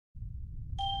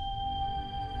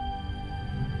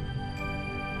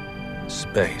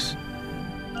Space.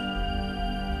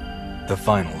 The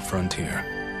final frontier.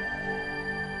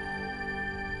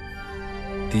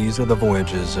 These are the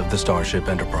voyages of the Starship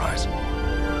Enterprise.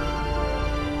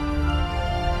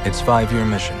 Its 5-year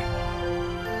mission: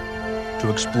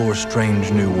 to explore strange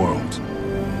new worlds,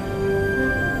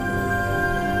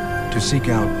 to seek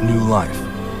out new life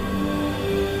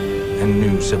and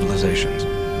new civilizations,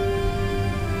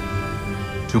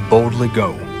 to boldly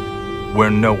go where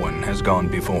no one has gone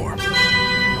before.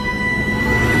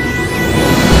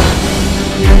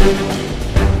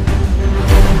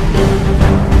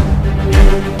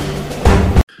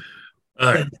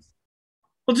 All right.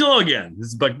 Well, hello again. This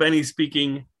is Buck Benny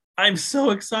speaking. I'm so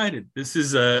excited. This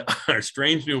is our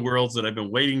Strange New Worlds that I've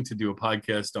been waiting to do a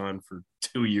podcast on for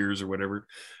 2 years or whatever.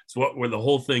 It's where the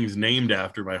whole thing's named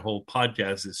after. My whole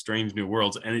podcast is Strange New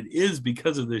Worlds, and it is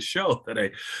because of this show that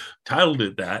I titled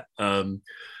it that.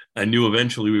 I knew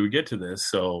eventually we would get to this.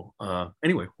 So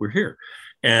anyway, we're here.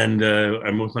 And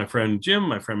I'm with my friend Jim,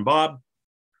 my friend Bob.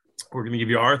 We're going to give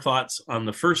you our thoughts on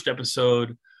the first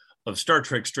episode of Star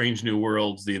Trek Strange New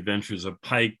Worlds, The Adventures of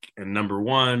Pike and Number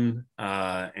One,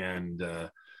 and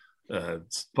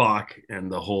Spock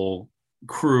and the whole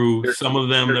crew. Some of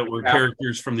them that were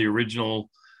characters from the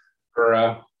original.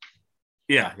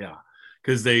 Yeah.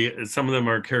 Because some of them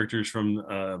are characters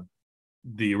from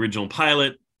the original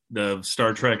pilot, the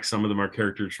Star Trek. Some of them are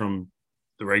characters from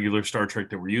the regular Star Trek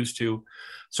that we're used to.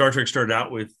 Star Trek started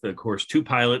out with, of course, 2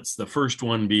 pilots. The first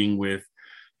one being with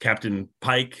Captain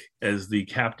Pike as the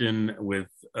captain, with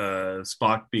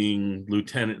Spock being the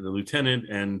lieutenant,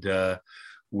 and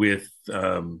with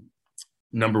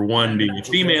Number One being a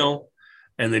female.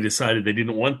 And they decided they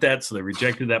didn't want that, so they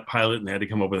rejected that pilot, and they had to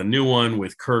come up with a new one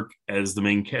with Kirk as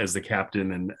the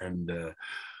captain, and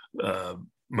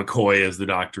McCoy as the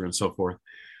doctor, and so forth.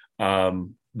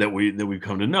 That we've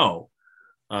come to know.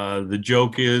 The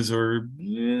joke is, or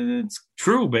it's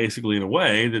true, basically, in a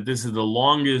way, that this is the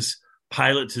longest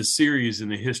pilot to series in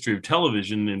the history of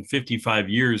television, in 55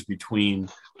 years between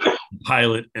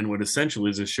pilot and what essentially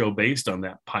is a show based on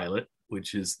that pilot,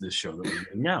 which is this show that we're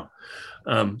doing now.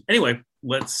 Anyway,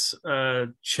 let's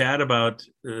chat about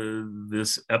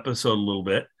this episode a little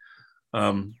bit.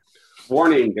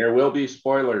 Warning, there will be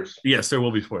spoilers. Yes, there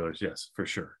will be spoilers. Yes, for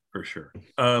sure.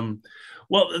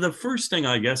 Well, the first thing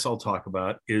I guess I'll talk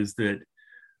about is that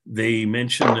they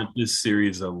mentioned that this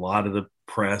series, a lot of the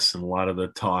press and a lot of the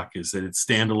talk is that it's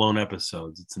standalone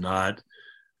episodes. It's not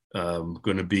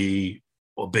going to be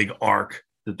a big arc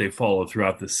that they follow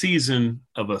throughout the season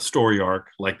of a story arc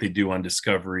like they do on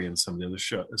Discovery and some of the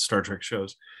other Star Trek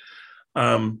shows,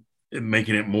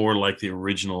 making it more like the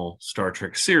original Star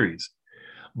Trek series.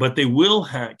 But they will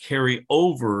carry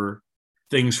over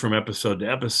things from episode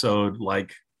to episode,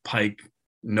 like Pike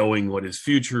knowing what his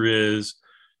future is.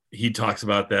 He talks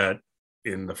about that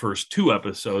in the first 2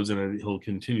 episodes, and he'll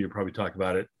continue to probably talk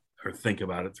about it or think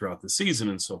about it throughout the season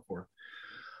and so forth.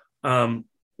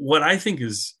 What I think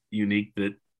is unique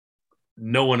that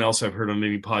no one else I've heard on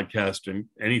any podcast and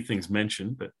anything's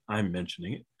mentioned, but I'm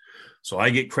mentioning it, so I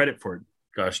get credit for it.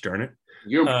 Gosh darn it!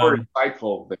 You're more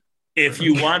insightful. If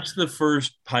you watch the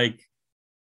first Pike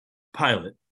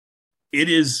pilot, it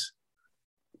is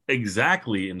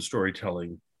exactly in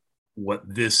storytelling what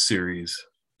this series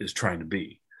is trying to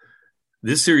be.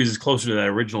 This series is closer to that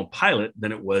original pilot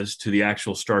than it was to the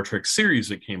actual Star Trek series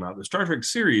that came out. The Star Trek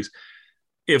series,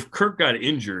 if Kirk got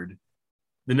injured,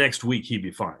 the next week he'd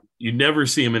be fine. You'd never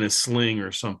see him in a sling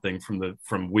or something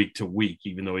from week to week,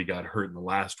 even though he got hurt in the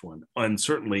last one. And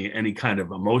certainly any kind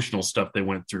of emotional stuff they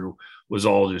went through was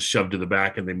all just shoved to the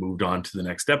back and they moved on to the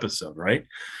next episode, right?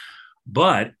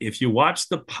 But if you watch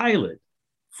the pilot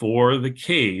for The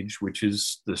Cage, which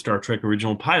is the Star Trek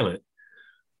original pilot,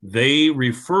 they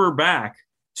refer back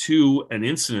to an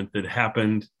incident that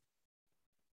happened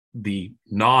the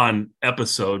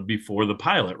non-episode before the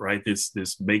pilot, right?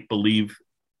 This make-believe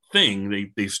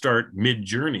thing. They start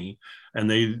mid-journey and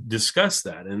they discuss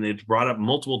that. And it's brought up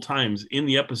multiple times in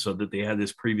the episode that they had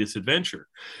this previous adventure.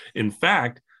 In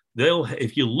fact,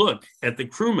 if you look at the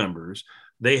crew members,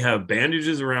 they have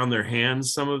bandages around their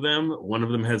hands, some of them. One of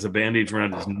them has a bandage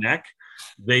around his neck.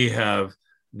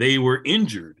 They were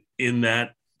injured in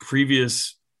that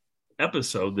previous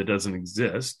episode that doesn't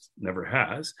exist, never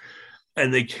has,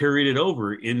 and they carried it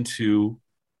over into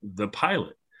the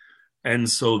pilot. And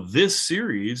so this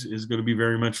series is going to be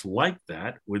very much like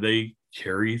that, where they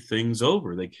carry things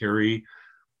over. They carry,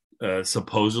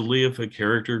 supposedly, if a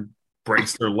character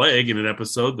breaks their leg in an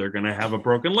episode, they're going to have a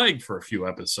broken leg for a few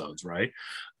episodes, right?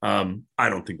 I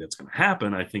don't think that's going to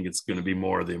happen. I think it's going to be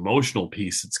more of the emotional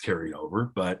piece that's carried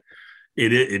over, but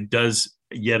it does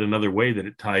yet another way that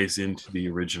it ties into the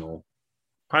original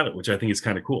pilot, which I think is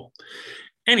kind of cool.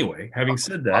 Anyway, having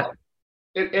said that,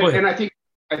 and I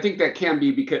think that can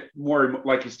be because more,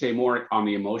 like you say, more on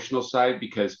the emotional side,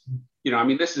 because I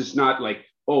mean, this is not like,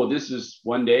 oh, this is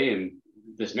one day and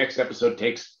this next episode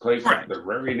takes place right. the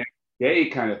very next day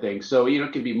kind of thing. So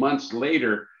it can be months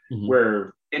later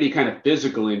where any kind of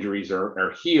physical injuries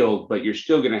are healed, but you're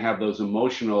still going to have those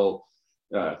emotional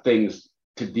things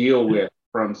to deal with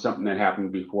from something that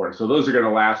happened before. So those are going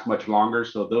to last much longer.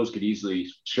 So those could easily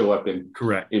show up in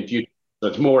future. So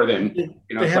it's more than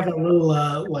they have a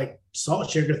little like salt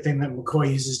sugar thing that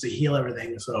McCoy uses to heal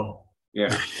everything. So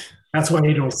yeah, that's why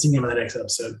you don't see him in the next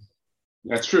episode.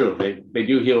 That's true. They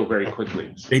do heal very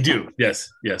quickly. They do. Yes.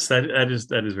 That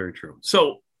is very true.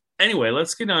 So anyway,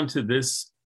 let's get on to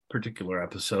this particular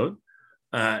episode.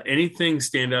 Anything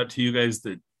stand out to you guys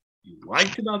that you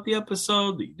liked about the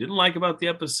episode, that you didn't like about the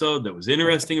episode, that was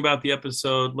interesting about the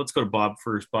episode? Let's go to Bob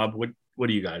first. Bob, what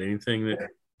do you got? Anything that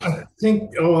I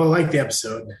think? I like the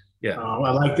episode. Yeah,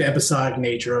 I like the episodic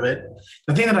nature of it.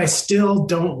 The thing that I still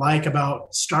don't like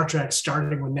about Star Trek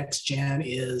starting with Next Gen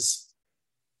is,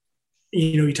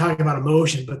 you talk about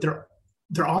emotion, but they're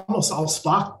almost all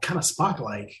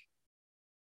Spock-like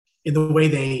in the way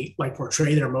they like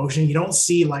portray their emotion. You don't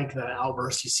see like the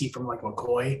outbursts you see from like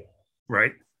McCoy,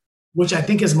 right? Which I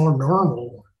think is more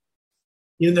normal.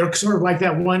 They're sort of like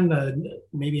that one,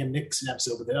 maybe a Nixon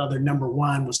episode, but the other number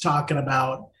one was talking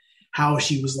about how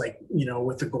she was like,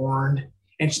 with the Gorn,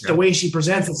 and the way she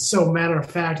presents it's so matter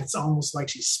of fact. It's almost like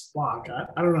she's Spock.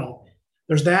 I don't know.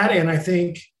 There's that, and I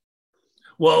think.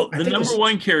 Well, the number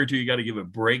one character you got to give a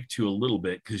break to a little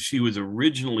bit, because she was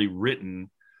originally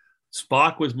written.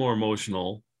 Spock was more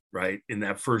emotional, right, in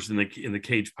that first in the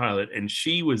Cage pilot, and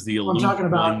she was the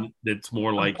one that's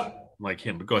more like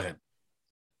him. But go ahead.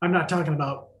 I'm not talking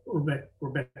about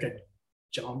Rebecca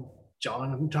John.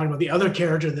 I'm talking about the other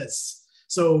character that's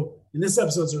so in this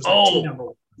episode. There's two number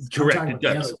ones. Correct. It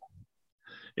does.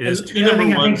 It has two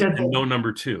number ones and no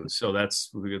number two, so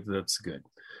that's good.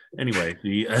 Anyway,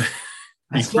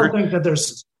 I still think that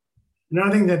there's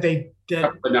another thing that they did.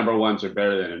 The number ones are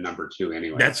better than a number two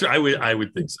anyway. That's I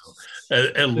would think so.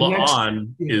 And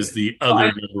La'an is the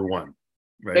other number one,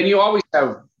 right? And you always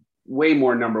have way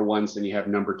more number ones than you have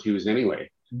number twos anyway.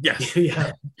 Yes.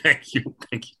 Yeah. Thank you.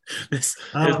 This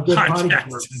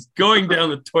podcast is going down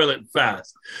the toilet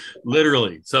fast,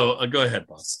 literally. So go ahead,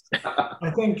 boss.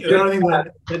 I think the other thing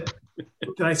that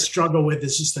I struggle with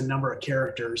is just the number of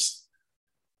characters.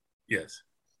 Yes.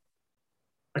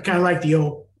 I kind of like the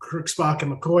old Kirk, Spock,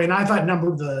 and McCoy, and I thought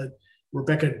the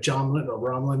Rebecca Romlin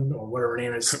or whatever her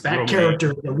name is, that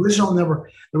character, the original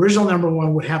number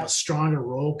one would have a stronger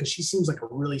role because she seems like a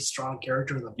really strong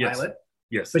character in the pilot.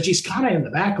 Yes, but she's kind of in the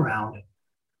background,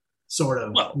 sort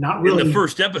of. Well, not really. In the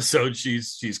first episode,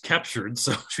 she's captured,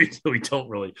 so we don't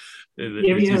really.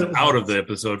 She's out of the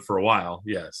episode for a while.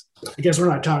 Yes, I guess we're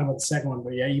not talking about the second one,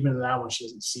 but yeah, even in that one, she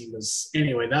doesn't seem as.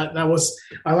 Anyway, that was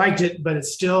I liked it, but it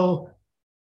still,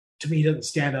 to me, doesn't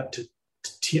stand up to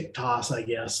TOS, I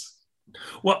guess.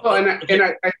 Well, and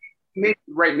I maybe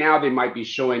right now they might be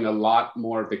showing a lot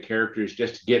more of the characters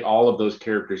just to get all of those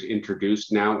characters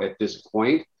introduced now at this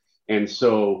point. And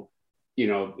so,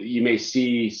 you may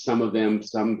see some of them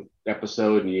some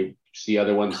episode and you see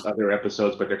other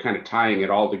episodes, but they're kind of tying it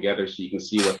all together so you can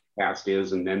see what the cast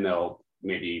is, and then they'll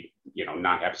maybe,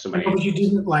 not have so many. But you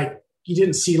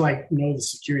didn't see the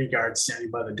security guards standing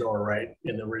by the door, right?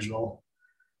 In the original.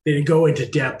 They didn't go into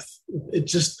depth. It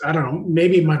just, I don't know,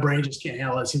 maybe my brain just can't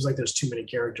handle it. It seems like there's too many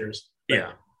characters.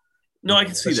 Yeah. No, I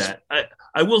can see that.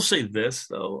 I will say this,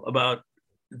 though, about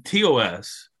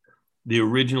TOS. The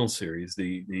original series,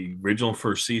 the original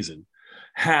first season,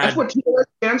 that's what TOS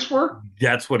stands for?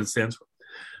 That's what it stands for.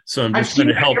 So I'm just going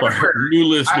to help our new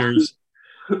listeners.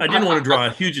 I didn't want to draw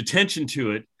a huge attention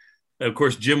to it. Of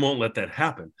course, Jim won't let that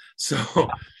happen. So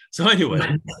anyway,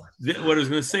 what I was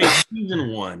going to say,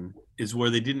 season one is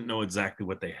where they didn't know exactly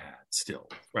what they had still,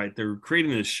 right? They were creating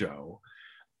this show.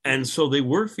 And so they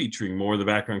were featuring more of the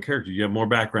background characters. You have more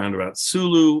background about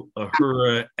Sulu,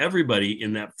 Uhura, everybody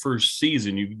in that first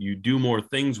season. You do more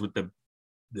things with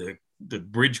the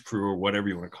bridge crew or whatever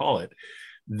you want to call it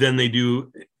than they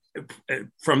do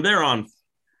from there on.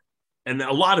 And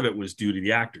a lot of it was due to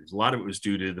the actors. A lot of it was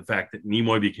due to the fact that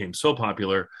Nimoy became so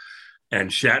popular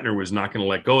and Shatner was not going to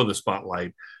let go of the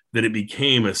spotlight that it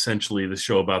became essentially the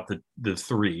show about the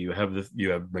three. You have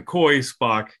McCoy,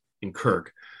 Spock, and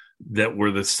Kirk that were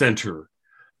the center,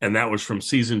 and that was from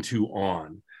season 2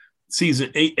 on. Season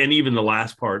 8 and even the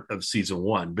last part of season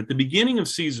 1, but the beginning of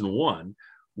season 1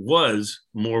 was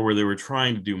more where they were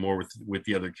trying to do more with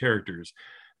the other characters.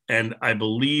 And I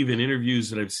believe in interviews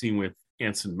that I've seen with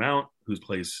Anson Mount, who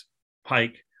plays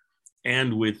Pike,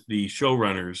 and with the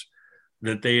showrunners,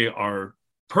 that they are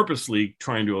purposely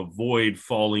trying to avoid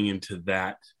falling into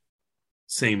that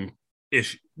same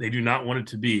issue. They do not want it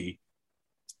to be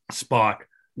Spock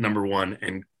number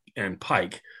one and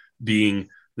Pike being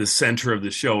the center of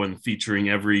the show and featuring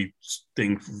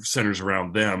everything centers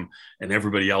around them, and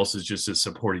everybody else is just a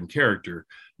supporting character.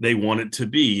 They want it to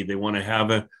be. They want to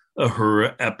have a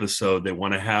Uhura episode. They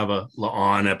want to have a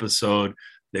La'an episode.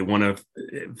 They want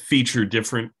to feature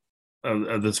different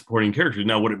of the supporting characters.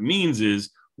 Now, what it means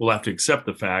is we'll have to accept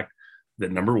the fact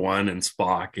that number one and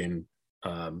Spock and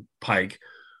Pike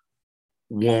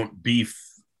won't be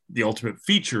the ultimate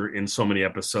feature in so many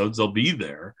episodes. They'll be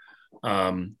there.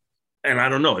 And I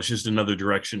don't know. It's just another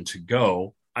direction to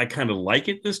go. I kind of like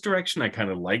it this direction. I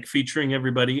kind of like featuring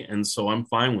everybody. And so I'm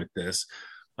fine with this,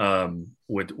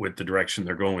 with the direction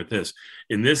they're going with this.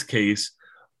 In this case,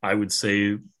 I would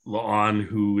say La'an,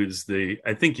 who is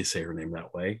I think you say her name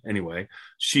that way. Anyway,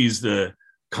 she's the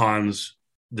Khan's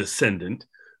descendant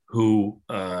who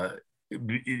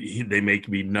they make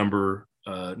me number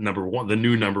one, the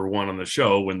new number one on the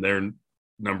show, when their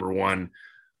number one,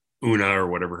 Una or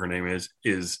whatever her name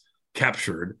is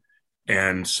captured.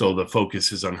 And so the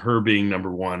focus is on her being number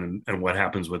one and what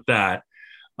happens with that.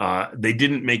 They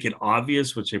didn't make it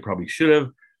obvious, which they probably should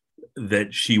have,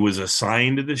 that she was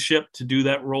assigned to the ship to do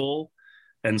that role.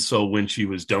 And so when she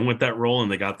was done with that role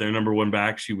and they got their number one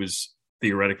back, she was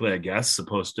theoretically, I guess,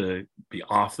 supposed to be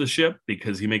off the ship,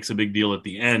 because he makes a big deal at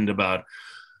the end about,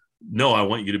 no, I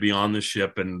want you to be on the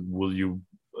ship, and will you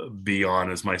be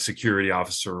on as my security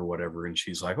officer or whatever? And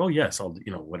she's like, oh yes, I'll,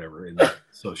 whatever. And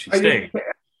so she stayed.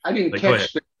 I didn't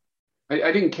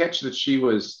catch that she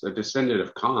was a descendant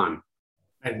of Khan.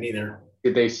 I didn't either.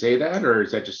 Did they say that, or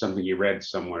is that just something you read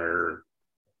somewhere?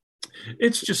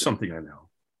 It's just something I know.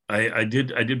 I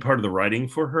did part of the writing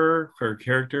for her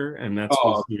character, and that's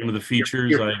one of the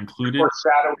features I included.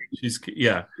 She's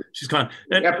Khan.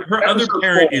 And her other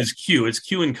parent is Q. It's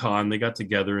Q and Khan. They got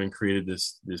together and created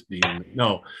this being.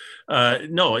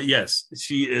 Yes,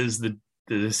 she is the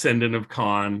descendant of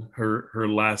Khan. Her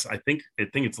last, I think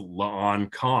it's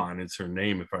La'an Khan. It's her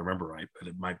name, if I remember right, but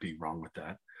it might be wrong with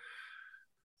that.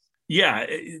 Yeah,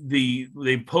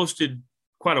 they posted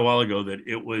quite a while ago that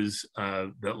it was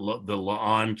that the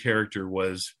La'an character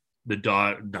was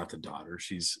not the daughter.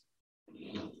 She's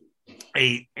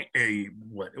a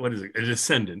what is it? A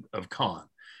descendant of Khan,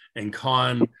 and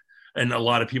a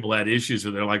lot of people had issues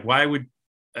with it. They're like, why would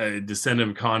a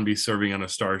descendant of Khan be serving on a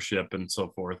starship and so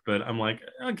forth? But I'm like,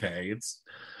 okay, it's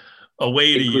a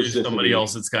way to use somebody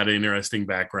else that's got an interesting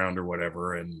background or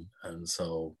whatever, and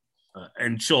so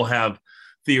and she'll have.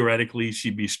 Theoretically,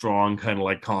 she'd be strong, kind of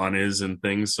like Khan is and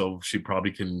things. So she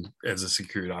probably can, as a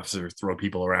security officer, throw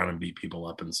people around and beat people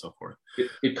up and so forth.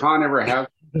 Did Khan ever have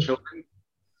children?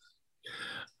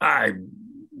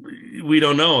 We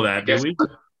don't know that, do we?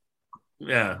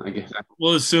 Yeah. I guess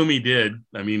we'll assume he did.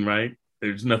 I mean, right?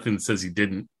 There's nothing that says he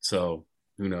didn't. So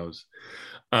who knows?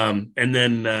 And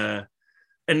then,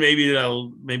 and maybe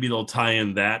they'll tie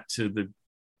in that to the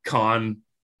Khan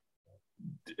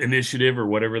initiative or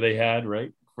whatever they had,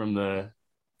 right, from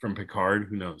Picard.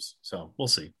 Who knows? So we'll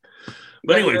see.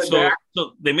 But anyway,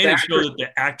 so they made it show that the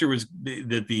actor was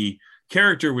that the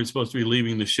character was supposed to be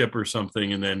leaving the ship or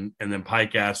something, and then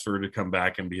Pike asked for her to come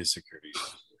back and be a security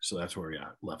officer. So that's where we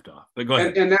got left off. But go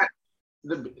ahead. And that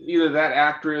either that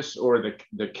actress or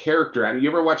the character. I mean, you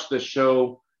ever watch the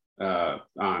show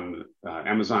on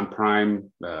Amazon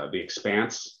Prime, The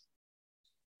Expanse?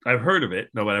 I've heard of it.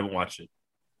 No, but I haven't watched it.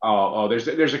 Oh,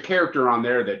 there's a character on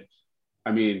there that,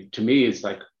 I mean, to me, it's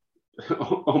like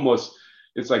almost,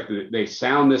 it's like they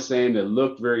sound the same. They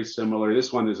look very similar.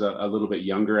 This one is a little bit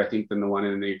younger, I think, than the one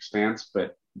in The Expanse,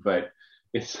 but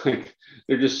it's like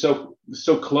they're just so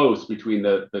close between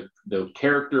the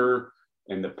character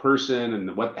and the person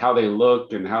and how they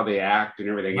look and how they act and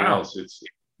everything else. It's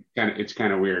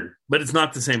kind of weird. But it's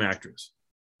not the same actress.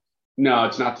 No,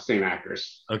 it's not the same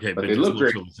actress. Okay, but they look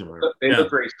very similar. They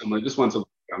look very similar. This one's a little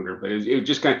younger, but it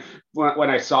just kind of, when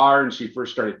I saw her and she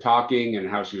first started talking and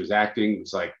how she was acting,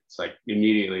 it's like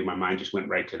immediately my mind just went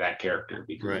right to that character,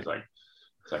 because it's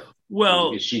like,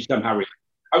 well, is she somehow?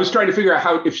 I was trying to figure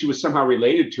out if she was somehow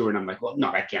related to her, and I'm like, well,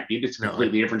 no, that can't be. It's a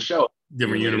completely different show,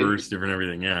 different universe, different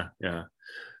everything. Yeah.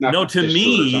 No, to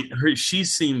me,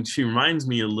 she reminds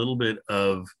me a little bit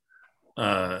of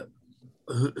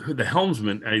the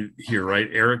helmsman I hear, right?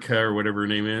 Erica or whatever her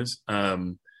name is,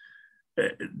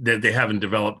 that they haven't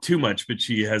developed too much, but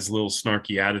she has a little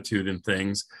snarky attitude and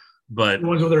things. But the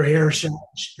ones with her hair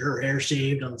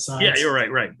shaved on the sides. yeah, you're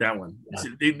right. That one.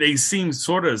 Yeah. They seem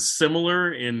sort of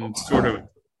similar in sort of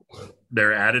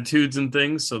their attitudes and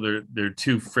things. So they're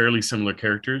two fairly similar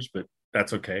characters, but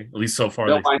that's okay. At least so far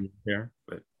they seem there.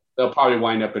 But they'll probably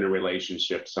wind up in a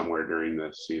relationship somewhere during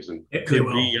this season. It could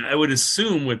be. I would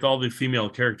assume with all the female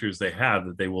characters they have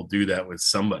that they will do that with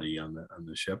somebody on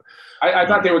the ship. I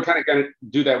thought they were kind of going to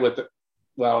do that with,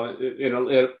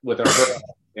 with her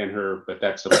and her, but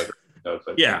that's the later.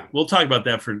 Yeah, we'll talk about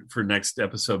that for next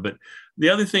episode. But the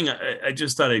other thing I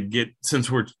just thought I'd get, since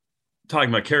we're talking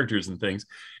about characters and things,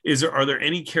 are there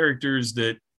any characters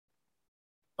that,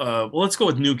 let's go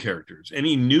with new characters.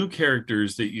 Any new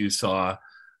characters that you saw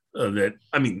that,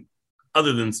 I mean,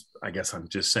 other than, I guess I'm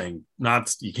just saying,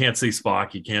 you can't say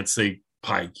Spock, you can't say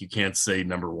Pike, you can't say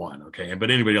number one, okay?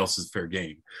 But anybody else is fair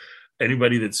game.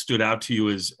 Anybody that stood out to you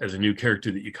as a new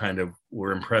character that you kind of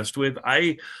were impressed with?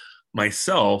 I,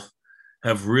 myself,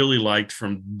 have really liked,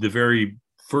 from the very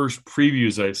first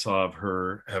previews I saw of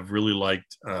her, have really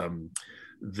liked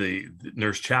the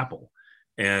Nurse Chapel.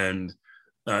 And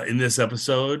in this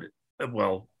episode,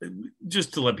 well,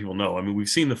 just to let people know, I mean, we've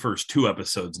seen the first 2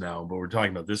 episodes now, but we're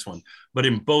talking about this one. But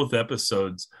in both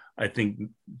episodes, I think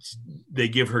they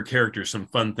give her character some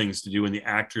fun things to do, and the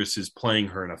actress is playing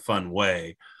her in a fun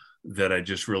way that I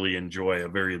just really enjoy. A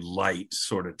very light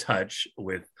sort of touch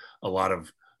with a lot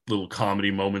of little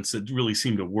comedy moments that really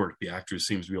seem to work. The actress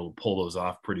seems to be able to pull those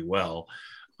off pretty well.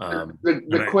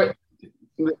 The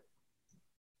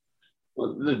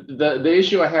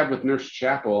issue I have with Nurse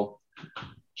Chapel,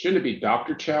 shouldn't it be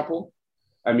Dr. Chapel?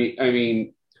 I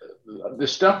mean, the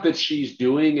stuff that she's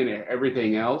doing and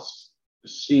everything else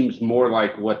seems more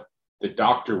like what the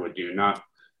doctor would do, not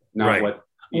right. What.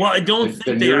 Well, I don't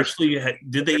think they actually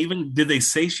did they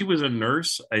say she was a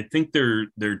nurse? I think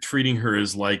they're treating her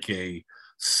as like a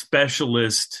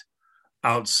specialist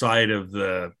outside of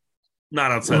the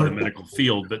medical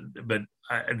field, but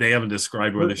they haven't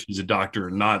described whether she's a doctor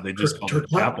or not. They just call her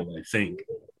Chapel, I think.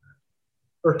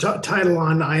 Her title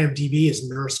on IMDb is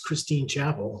Nurse Christine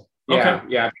Chapel. Yeah,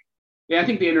 okay. yeah. I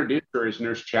think they introduced her as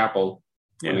Nurse Chapel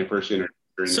when they first introduced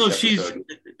her. So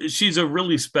she's a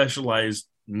really specialized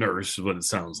nurse, is what it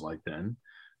sounds like then.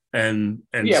 And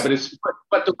yeah,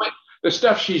 but the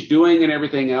stuff she's doing and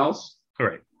everything else,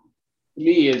 right, to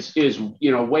me is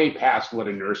way past what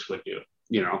a nurse would do.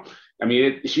 I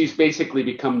mean, she's basically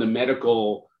become the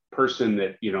medical person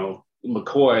that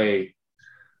McCoy.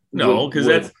 No,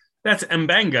 because that's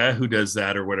M'Benga who does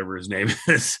that, or whatever his name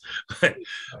is.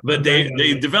 but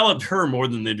they developed her more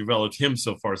than they developed him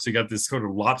so far. So you got this sort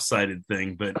of lopsided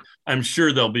thing, but I'm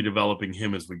sure they'll be developing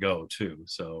him as we go too.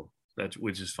 So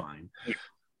which is fine.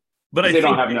 But I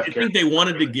think they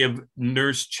wanted to give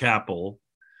Nurse Chapel.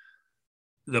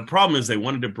 The problem is they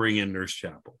wanted to bring in Nurse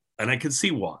Chapel, and I can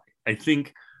see why. I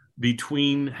think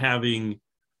between having,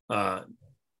 I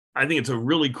think it's a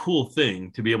really cool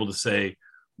thing to be able to say,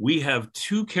 we have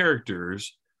 2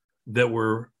 characters that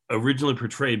were originally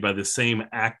portrayed by the same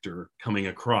actor coming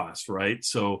across, right?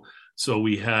 So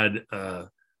we had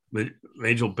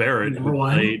Majel Barrett,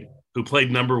 who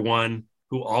played number one,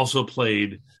 who also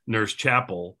played Nurse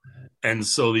Chapel. And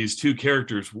so these 2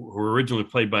 characters were originally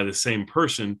played by the same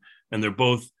person, and they're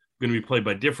both going to be played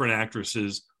by different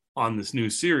actresses on this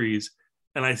new series.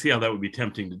 And I see how that would be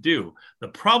tempting to do. The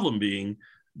problem being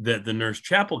that the Nurse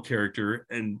Chapel character,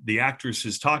 and the actress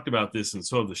has talked about this, and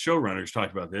so have the showrunners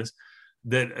talked about this,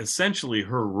 that essentially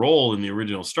her role in the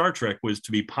original Star Trek was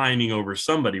to be pining over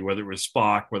somebody, whether it was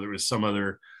Spock, whether it was some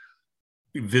other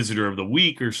visitor of the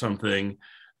week or something.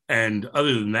 And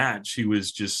other than that, she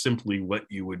was just simply what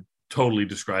you would totally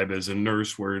describe as a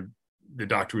nurse, where the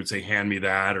doctor would say, hand me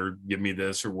that, or give me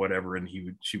this, or whatever, and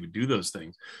she would do those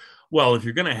things. Well, if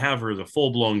you're going to have her as a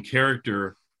full-blown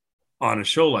character on a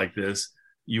show like this,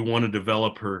 you want to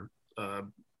develop her,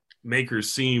 make her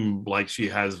seem like she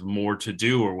has more to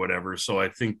do or whatever. So I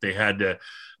think they had to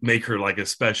make her like a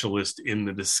specialist in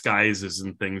the disguises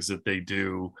and things that they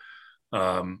do.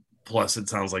 Plus, it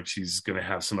sounds like she's going to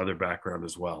have some other background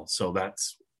as well. So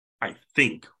that's, I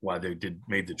think, why they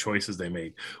made the choices they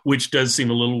made, which does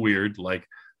seem a little weird. Like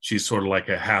she's sort of like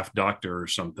a half doctor or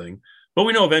something. But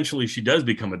we know eventually she does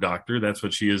become a doctor. That's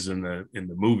what she is in the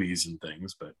movies and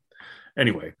things. But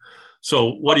anyway.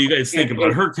 So what do you guys think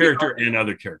about her character and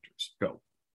other characters? Go.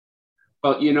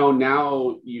 Well,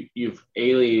 now you've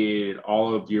alienated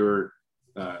all of your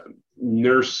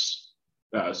nurse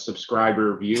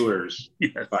subscriber viewers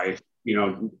by,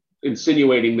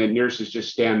 insinuating that nurses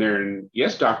just stand there and,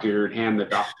 yes, doctor, and hand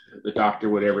the doctor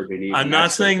whatever they need. I'm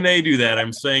not saying they do that.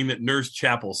 I'm saying that Nurse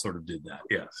Chapel sort of did that.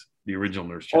 Yes. The original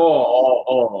Nurse Chapel.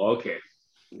 Oh, okay.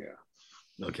 Yeah.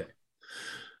 Okay.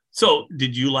 So,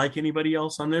 did you like anybody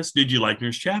else on this? Did you like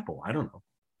Nurse Chapel? I don't know.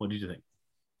 What did you think?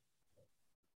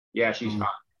 Yeah, she's hot.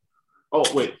 Oh,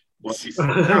 wait. Well,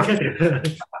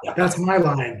 That's my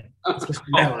line. That's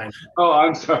my line. Oh,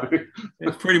 I'm sorry.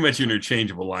 It's pretty much an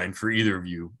interchangeable line for either of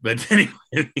you. But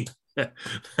anyway,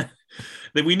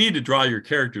 that we need to draw your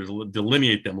characters,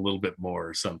 delineate them a little bit more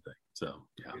or something. So,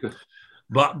 yeah.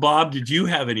 Bob, did you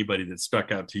have anybody that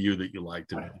stuck out to you that you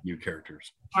liked in new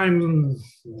characters?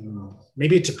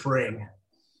 Maybe T'Pring.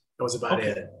 That was about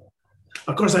it.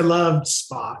 Of course, I loved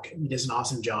Spock. He does an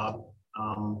awesome job.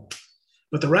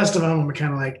 But the rest of them, I'm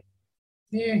kind of like,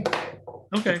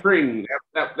 Okay. Spring.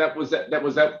 That was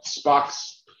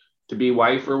Spock's to be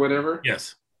wife or whatever.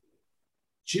 Yes.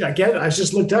 I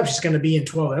just looked up. She's going to be in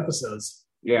 12 episodes.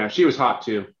 Yeah, she was hot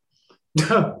too.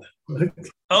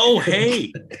 Oh,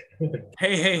 hey.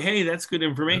 Hey, that's good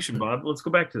information, Bob. Let's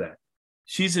go back to that.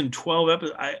 She's in 12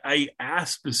 episodes. I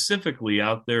asked specifically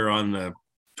out there on the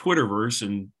Twitterverse,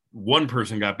 and one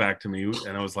person got back to me,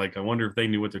 and I was like, I wonder if they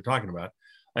knew what they're talking about.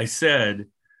 I said,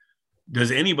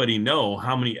 does anybody know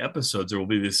how many episodes there will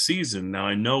be this season? Now,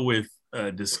 I know with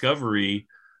Discovery,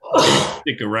 they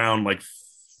stick around like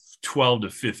 12 to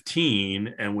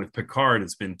 15, and with Picard,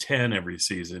 it's been 10 every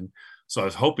season. So I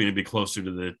was hoping it'd be closer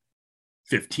to the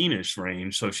 15-ish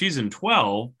range. So if she's in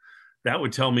 12, that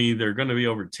would tell me they're going to be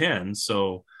over 10.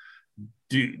 So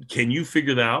can you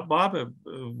figure that out, Bob,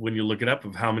 when you look it up,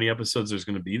 of how many episodes there's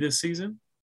going to be this season?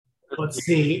 Let's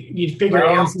see. You'd figure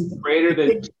out greater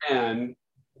than 10.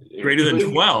 Greater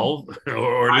than 12,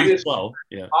 or at least 12.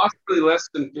 Yeah. Possibly less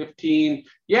than 15.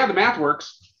 Yeah, the math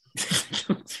works.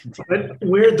 But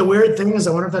the weird thing is,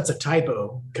 I wonder if that's a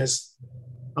typo, because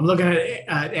I'm looking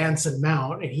at Anson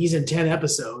Mount, and he's in 10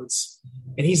 episodes,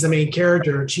 and he's the main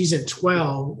character, and she's in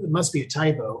 12. It must be a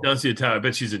typo. Don't see a typo. I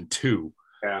bet she's in 2.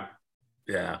 Yeah.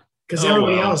 Because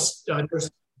everybody else is in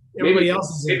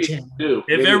 10.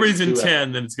 If everybody's in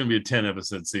 10, then it's going to be a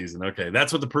 10-episode season. Okay,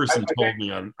 that's what the person told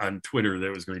me on Twitter, that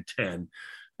it was going to be 10.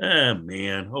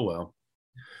 Man. Oh, well.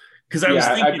 Because I was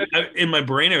thinking, in my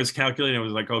brain, I was calculating, I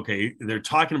was like, okay, they're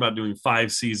talking about doing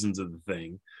 5 seasons of the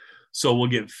thing. So we'll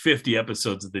get 50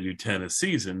 episodes if they do 10 a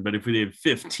season. But if we did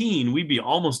 15, we'd be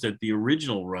almost at the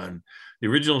original run. The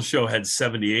original show had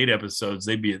 78 episodes.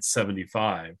 They'd be at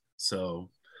 75. So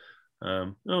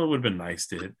it would have been nice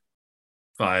to hit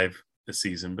 5 a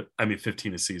season,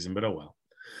 15 a season, but oh well.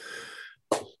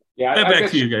 Yeah,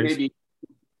 back to you guys.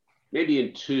 Maybe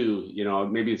in 2,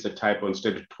 maybe it's a typo.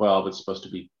 Instead of 12, it's supposed to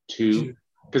be 2.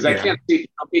 Because I can't see,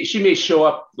 she may show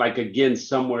up like again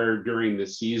somewhere during the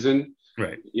season.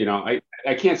 Right.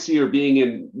 I can't see her being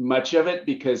in much of it,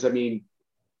 because in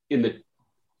the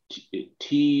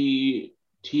TOS.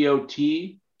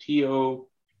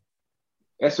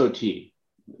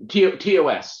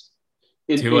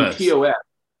 In TOS.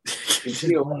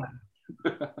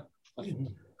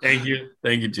 Thank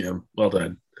you, Jim. Well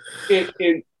done.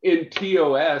 In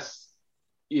TOS,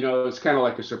 it's kind of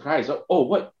like a surprise. Oh,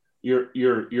 what?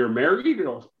 You're married,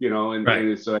 and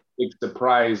it's a big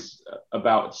surprise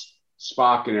about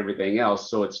Spock and everything else.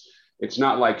 So it's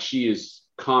not like she is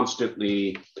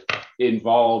constantly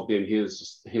involved in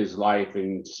his life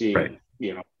and seeing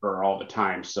her all the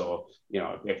time. So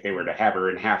if they were to have her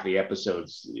in half the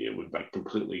episodes, it would like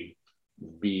completely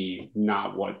be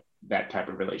not what that type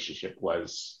of relationship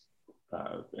was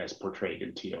as portrayed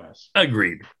in TOS.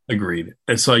 Agreed.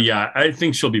 And so I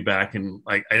think she'll be back, and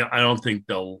I don't think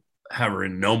they'll have her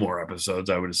in no more episodes.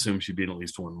 I would assume she'd be in at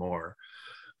least one more,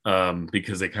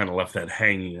 because they kind of left that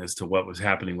hanging as to what was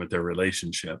happening with their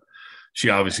relationship. She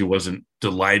obviously wasn't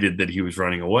delighted that he was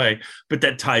running away, but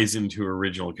that ties into her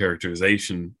original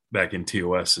characterization back in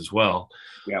TOS as well.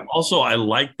 Yeah. Also, I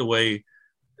like the way,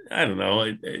 I don't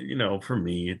know, for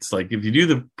me, it's like if you do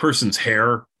the person's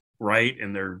hair right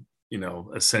and they're,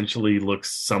 essentially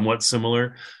looks somewhat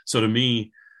similar. So to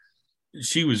me,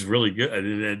 she was really good.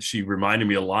 And she reminded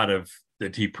me a lot of the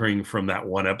T'Pring from that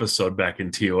one episode back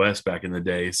in TOS back in the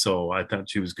day. So I thought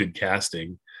she was good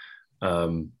casting.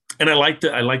 And I liked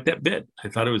that bit. I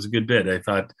thought it was a good bit. I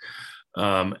thought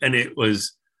it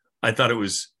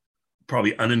was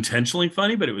probably unintentionally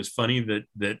funny, but it was funny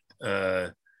that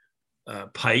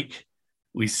Pike,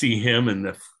 we see him, and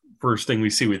the first thing we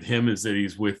see with him is that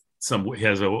he's with he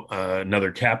has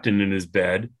another captain in his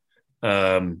bed,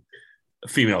 a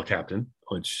female captain,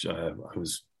 which I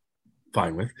was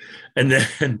fine with. And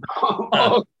then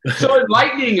so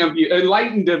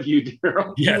enlightened of you,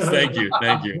 Daryl. Yes, thank you.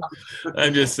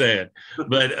 I'm just saying.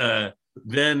 But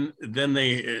then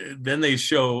they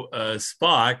show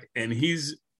Spock, and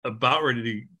he's about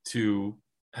ready to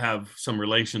have some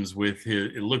relations with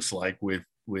it looks like with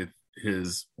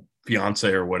his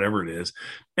fiance or whatever it is,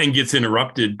 and gets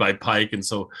interrupted by Pike. And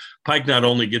so Pike not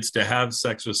only gets to have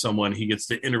sex with someone, he gets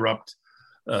to interrupt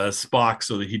Spock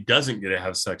so that he doesn't get to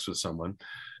have sex with someone.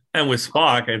 And with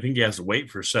Spock, I think he has to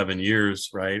wait for 7 years,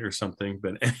 right, or something.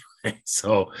 But anyway,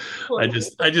 so I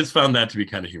just found that to be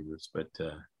kind of humorous. But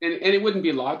and it wouldn't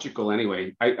be logical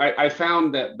anyway. I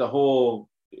found that the whole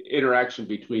interaction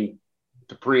between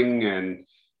T'Pring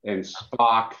and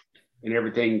Spock and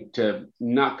everything to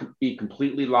not be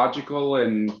completely logical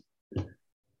and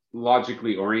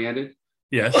logically oriented.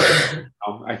 Yes,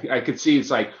 I could see it's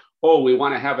like, oh, we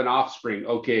want to have an offspring.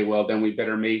 Okay, well then we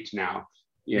better mate now.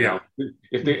 You know,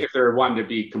 if they're wanting to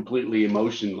be completely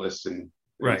emotionless and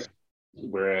right.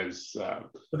 Whereas,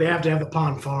 but they have to have the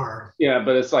Ponfar. Yeah,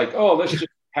 but it's like, oh, let's just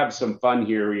have some fun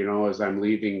here. You know, as I'm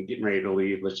leaving, getting ready to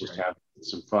leave, let's just have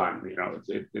some fun. You know,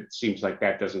 it seems like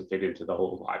that doesn't fit into the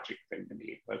whole logic thing to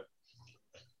me. But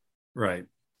right,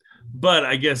 but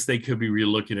I guess they could be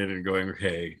relooking at it and going,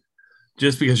 okay,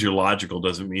 just because you're logical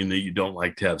doesn't mean that you don't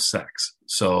like to have sex.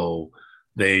 So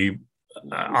they.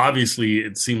 Obviously,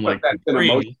 it seemed like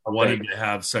T'Pring wanted to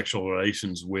have sexual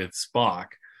relations with Spock,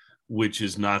 which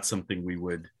is not something we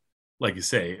would, like you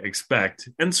say, expect,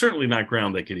 and certainly not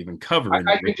ground they could even cover in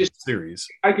the series.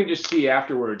 I could just see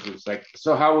afterwards. It's like,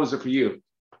 so how was it for you?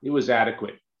 It was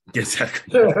adequate.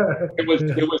 Exactly. It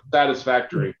was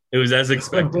satisfactory. It was as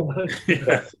expected.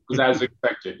 Yes, it was as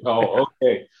expected. Oh,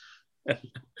 okay.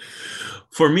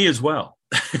 For me as well.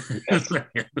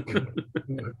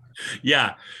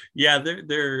 yeah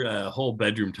their whole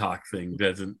bedroom talk thing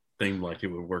doesn't seem like it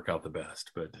would work out the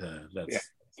best, but that's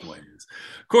the way it is.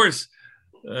 Of course,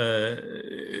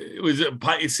 it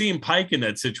was seeing Pike in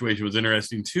that situation was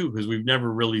interesting too, because we've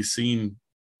never really seen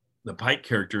the Pike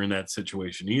character in that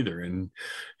situation either, and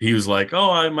he was like, oh,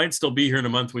 I might still be here in a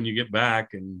month when you get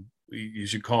back, and you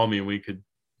should call me and we could,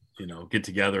 you know, get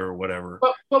together or whatever.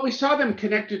 But we saw them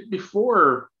connected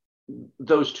before.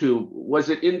 Those two, was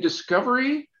it in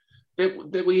Discovery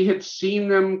that we had seen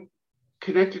them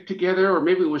connected together, or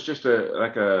maybe it was just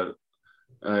a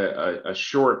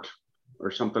short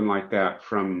or something like that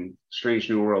from Strange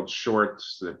New World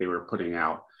shorts that they were putting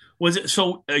out? Was it?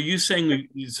 So are you saying?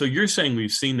 So you're saying we've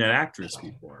seen that actress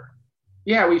before?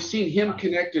 Yeah, we've seen him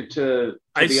connected to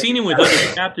I've seen him with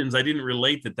other captains. I didn't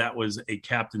relate that was a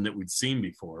captain that we'd seen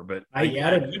before, but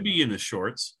it could be in the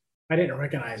shorts. I didn't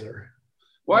recognize her.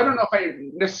 Well, I don't know if I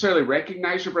necessarily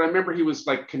recognize her, but I remember he was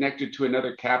like connected to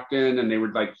another captain, and they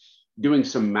were like doing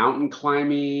some mountain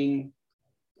climbing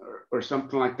or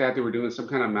something like that. They were doing some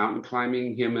kind of mountain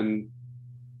climbing, him and.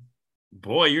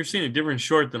 Boy, you're seeing a different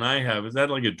short than I have. Is that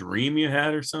like a dream you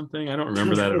had or something? I don't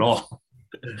remember that at all.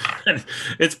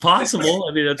 It's possible.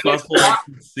 I mean, it's possible I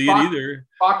can see it either.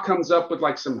 Spock comes up with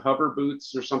like some hover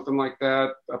boots or something like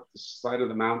that up the side of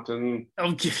the mountain.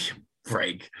 I'll give you a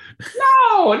break.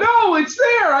 No, it's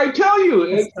there. I tell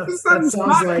you. That sounds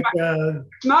like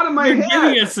it's not in my head. You're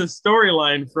giving us a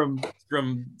storyline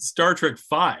from Star Trek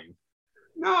V.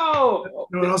 No,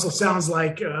 it also sounds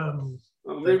like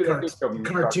maybe the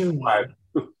cartoon one.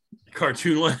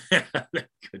 Cartoon one. I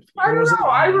don't know.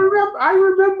 I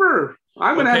remember.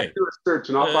 I'm going to have to do a search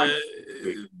and I'll find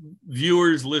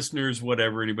viewers, listeners,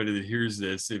 whatever, anybody that hears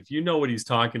this, if you know what he's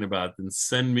talking about, then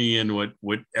send me in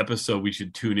what episode we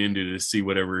should tune into to see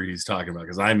whatever he's talking about,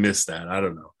 because I missed that. I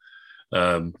don't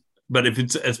know. But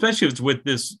especially if it's with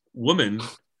this woman,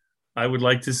 I would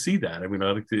like to see that. I mean,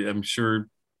 I'm sure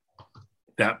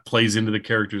that plays into the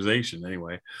characterization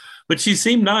anyway. But she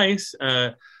seemed nice.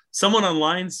 Someone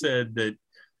online said that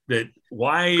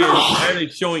why are they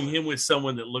showing him with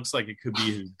someone that looks like it could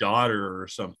be his daughter or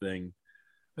something?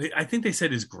 I think they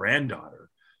said his granddaughter.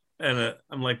 And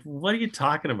I'm like, what are you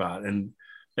talking about?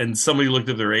 And somebody looked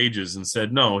at their ages and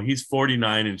said, no, he's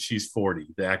 49 and she's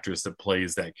 40. The actress that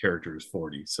plays that character is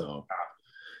 40. So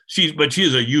she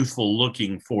is a youthful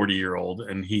looking 40-year-old,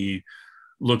 and he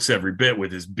looks every bit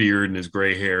with his beard and his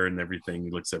gray hair and everything.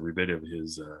 He looks every bit of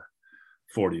his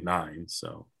 49.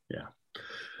 So yeah.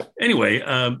 Anyway,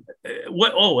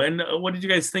 what did you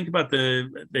guys think about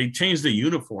they changed the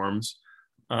uniforms?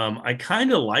 I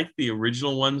kind of liked the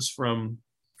original ones from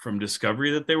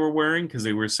Discovery that they were wearing, because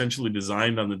they were essentially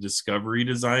designed on the Discovery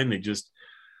design.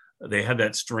 They had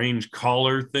that strange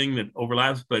collar thing that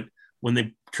overlaps, but when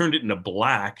they turned it into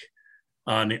black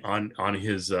on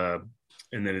his and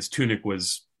then his tunic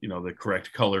was, you know, the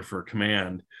correct color for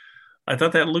command, I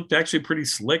thought that looked actually pretty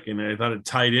slick, and I thought it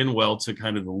tied in well to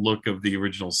kind of the look of the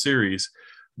original series.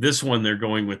 This one, they're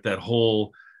going with that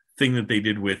whole thing that they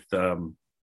did with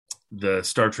the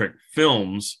Star Trek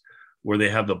films, where they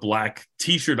have the black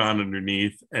T-shirt on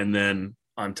underneath, and then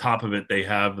on top of it they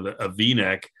have a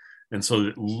V-neck, and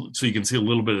so you can see a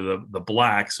little bit of the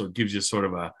black, so it gives you sort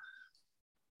of a,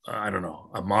 I don't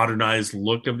know, a modernized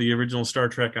look of the original Star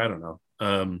Trek. I don't know.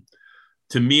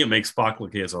 To me, it makes Spock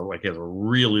look he has a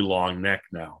really long neck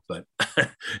now. But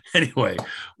anyway,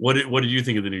 what did you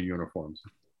think of the new uniforms?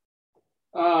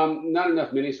 Not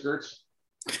enough mini skirts.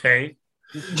 Okay,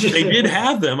 they did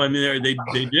have them. I mean,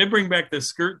 they did bring back the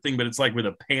skirt thing, but it's like with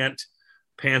a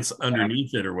pants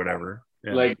underneath it or whatever.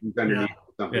 Yeah. Leggings underneath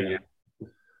something. Yeah.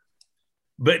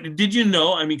 But did you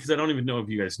know? I mean, because I don't even know if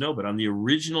you guys know, but on the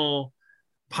original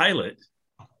pilot,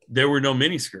 there were no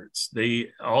mini skirts.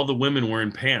 All the women were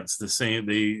in pants.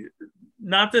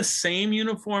 Not the same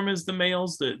uniform as the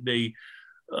males. That they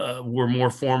were more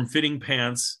form-fitting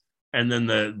pants. And then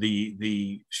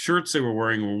the shirts they were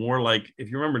wearing were more like, if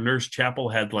you remember, Nurse Chapel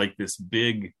had like this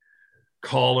big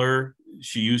collar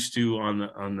she used to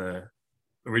on the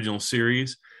original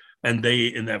series, and they,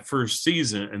 in that first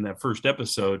season, in that first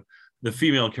episode, the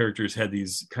female characters had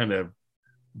these kind of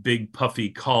big puffy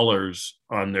collars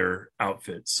on their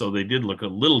outfits, so they did look a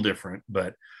little different.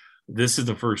 But this is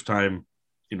the first time,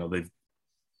 they've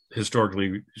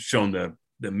historically shown the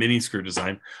miniskirt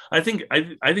design. I think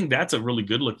that's a really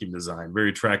good looking design, very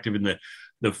attractive. And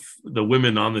the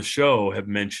women on the show have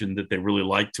mentioned that they really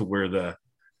like to wear that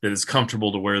it's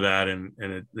comfortable to wear that,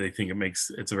 and they think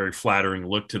it's a very flattering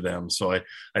look to them. So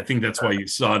I think that's why you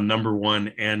saw number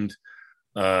one and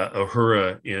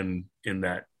Uhura in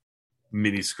that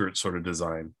miniskirt sort of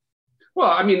design.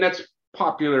 Well, I mean, that's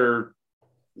popular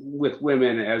with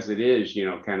women as it is,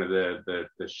 kind of the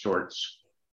short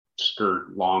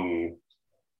skirt, long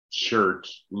shirt,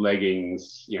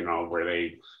 leggings, where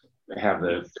they have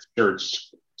the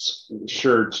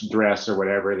shirts, dress or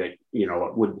whatever that,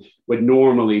 would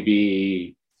normally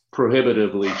be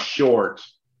prohibitively short,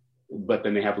 but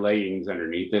then they have leggings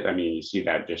underneath it. I mean, you see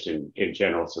that just in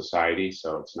general society.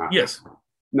 So it's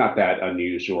not that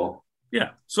unusual.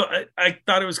 Yeah. So I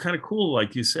thought it was kind of cool,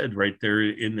 like you said, right there,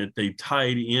 in that they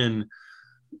tied in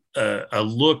a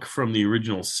look from the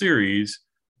original series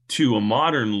to a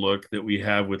modern look that we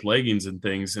have with leggings and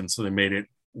things. And so they made it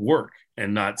work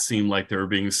and not seem like they were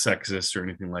being sexist or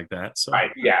anything like that. So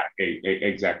right. Yeah,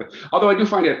 exactly. Although I do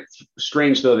find it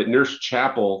strange, though, that Nurse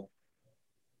Chapel,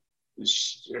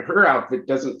 her outfit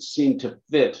doesn't seem to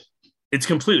fit. It's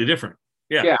completely different.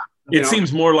 Yeah. Yeah. It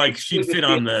seems more like she'd fit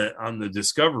on the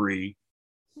Discovery,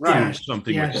 right? Or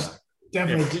something like that.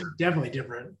 Definitely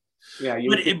different. Yeah,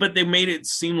 but they made it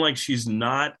seem like she's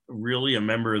not really a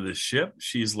member of the ship.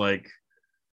 She's like,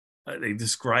 they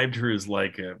described her as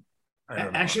like a.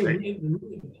 Actually,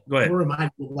 go ahead. It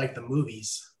reminded me of like the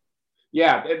movies.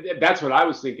 Yeah, that's what I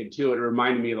was thinking too. It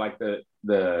reminded me like the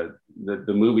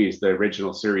movies, the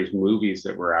original series movies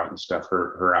that were out and stuff.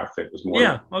 Her outfit was more.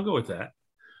 Yeah, I'll go with that.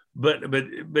 But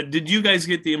did you guys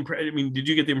get the impression? I mean, did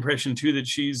you get the impression too that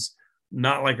she's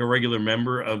not like a regular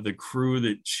member of the crew?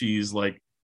 That she's like,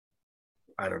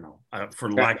 I don't know,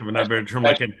 for lack of another better term,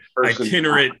 like an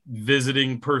itinerant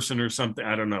visiting person or something.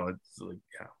 I don't know. It's like,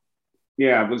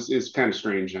 yeah, it's kind of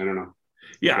strange. I don't know.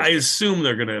 Yeah, I assume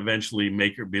they're going to eventually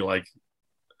make her be like,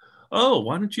 oh,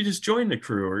 why don't you just join the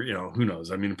crew? Or, who knows?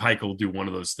 I mean, Pike will do one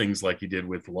of those things like he did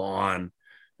with Lon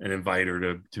and invite her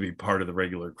to be part of the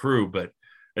regular crew. But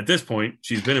at this point,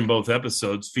 she's been in both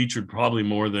episodes, featured probably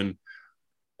more than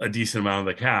a decent amount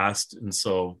of the cast. And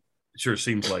so it sure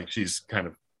seems like she's kind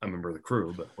of a member of the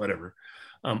crew, but whatever.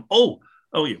 Oh,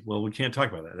 yeah. Well, we can't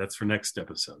talk about that. That's for next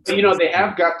episode. So they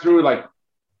have got through like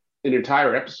an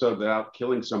entire episode without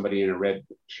killing somebody in a red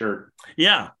shirt.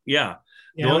 Yeah. I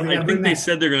think they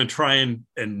said they're going to try and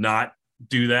not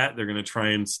do that. They're going to try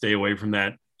and stay away from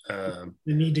that.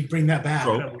 They need to bring that back.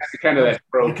 That kind of that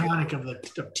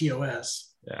iconic of TOS.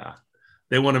 Yeah,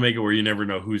 they want to make it where you never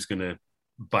know who's going to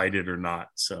bite it or not.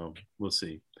 So we'll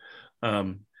see.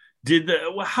 How did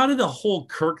the whole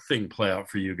Kirk thing play out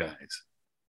for you guys?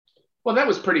 Well, that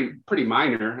was pretty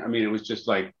minor. I mean, it was just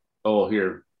like, oh,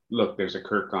 here, look, there's a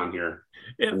Kirk on here.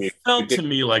 It felt to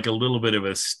me like a little bit of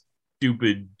a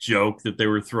stupid joke that they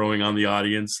were throwing on the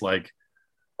audience. Like,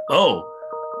 oh,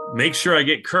 make sure I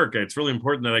get Kirk. It's really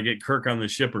important that I get Kirk on the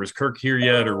ship, or is Kirk here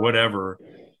yet, or whatever,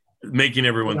 making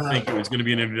everyone think it was going to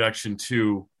be an introduction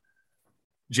to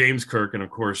James Kirk. And of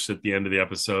course, at the end of the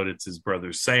episode, it's his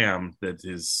brother Sam that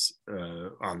is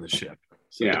on the ship.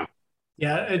 So,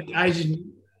 yeah. I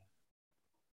didn't,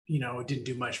 it didn't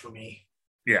do much for me.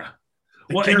 Yeah.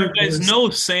 Well, and you guys know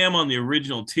Sam on the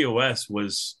original TOS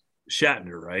was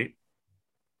Shatner, right?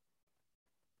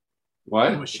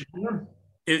 What? Was Shatner?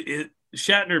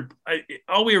 Shatner,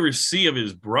 all we ever see of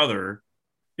his brother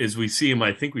is we see him,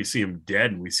 I think we see him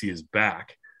dead and we see his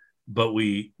back. but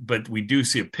we do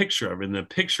see a picture of him, and the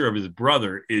picture of his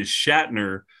brother is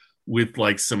Shatner with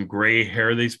like some gray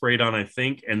hair they sprayed on, I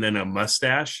think, and then a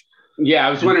mustache. Yeah, I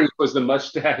was wondering if it was the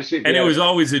mustache. And it was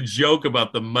always a joke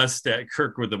about the mustache,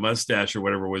 Kirk with the mustache or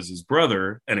whatever was his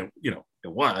brother. And it, it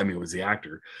was, I mean, it was the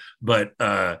actor, but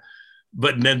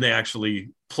then they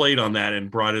actually played on that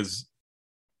and brought his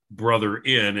brother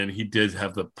in, and he did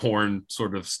have the porn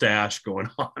sort of stash going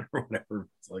on or whatever.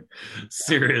 It's like,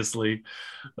 seriously.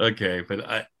 Okay.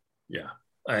 But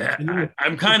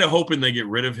I'm kind of hoping they get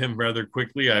rid of him rather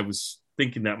quickly. I was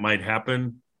thinking that might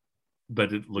happen,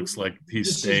 but it looks like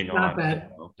he's staying on.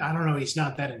 I don't know. He's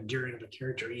not that enduring of a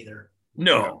character either.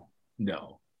 No.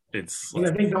 It's.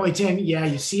 I think the only time,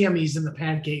 you see him, he's in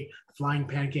the flying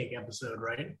pancake episode,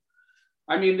 right?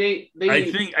 I mean, I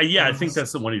think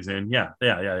that's the one he's in. Yeah.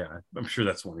 I'm sure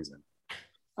that's the one he's in.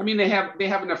 I mean, they have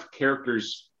enough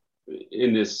characters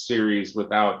in this series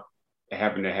without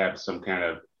having to have some kind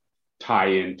of tie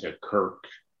into Kirk.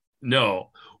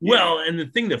 No. Well, and the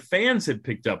thing the fans had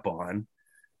picked up on,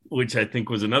 which I think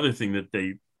was another thing that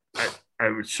I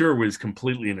was sure was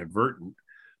completely inadvertent,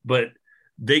 but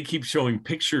they keep showing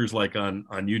pictures like on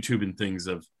YouTube and things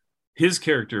of his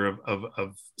character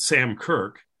of Sam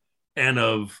Kirk and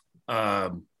of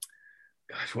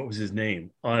what was his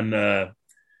name on the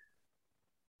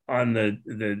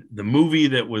movie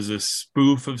that was a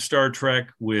spoof of Star Trek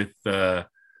with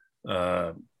Galaxy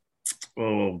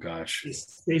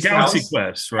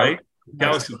Quest, right?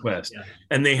 Galaxy Quest. Yeah.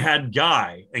 And they had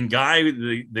Guy, and Guy,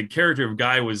 the character of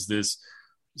Guy was this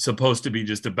supposed to be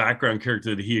just a background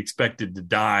character that he expected to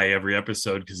die every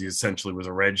episode because he essentially was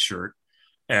a red shirt,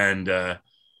 and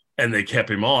they kept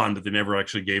him on, but they never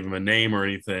actually gave him a name or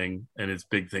anything. And his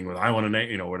big thing was, I want a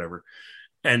name, whatever.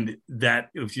 And that,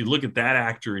 if you look at that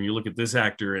actor and you look at this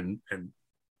actor, and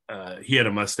he had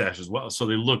a mustache as well, so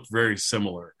they looked very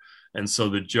similar. And so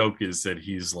the joke is that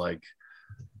he's like,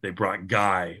 they brought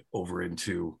Guy over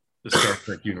into the Star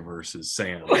Trek universe as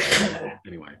Sam.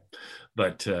 Anyway,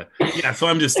 but so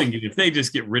I'm just thinking if they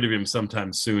just get rid of him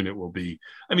sometime soon, it will be.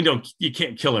 I mean, you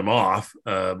can't kill him off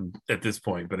at this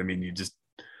point, but I mean,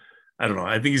 I don't know.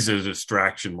 I think he's a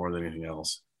distraction more than anything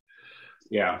else.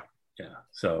 Yeah.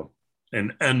 So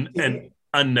and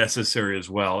unnecessary as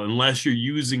well, unless you're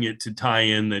using it to tie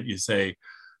in that you say.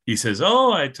 He says,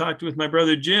 "Oh, I talked with my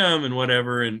brother Jim and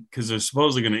whatever," and because they're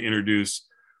supposedly going to introduce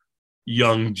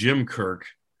young Jim Kirk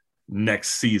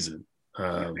next season.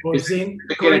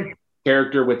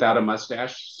 Character without a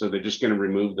mustache, so they're just going to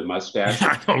remove the mustache.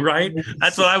 I know, right?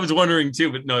 That's what I was wondering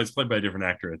too, but no, it's played by a different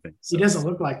actor, I think. So. He doesn't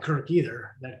look like Kirk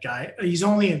either. That guy. He's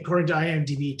only, according to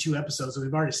IMDb, 2 episodes, so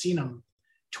we've already seen him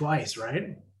twice,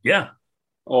 right? Yeah.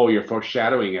 Oh, you're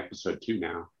foreshadowing episode 2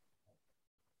 now.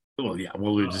 Well, yeah.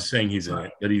 Well, we're just saying he's in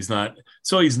it, but he's not.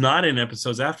 So he's not in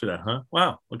episodes after that, huh?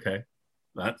 Wow. Okay,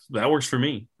 that works for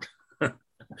me.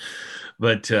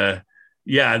 But and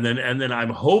then I'm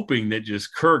hoping that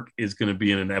just Kirk is going to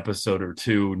be in an episode or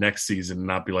 2 next season and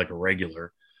not be like a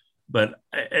regular. But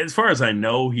as far as I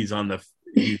know, he's supposed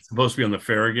to be on the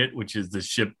Farragut, which is the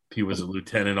ship he was a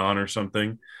lieutenant on or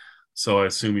something. So I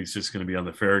assume he's just going to be on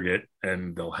the Farragut,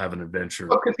 and they'll have an adventure.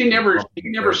 Well, because he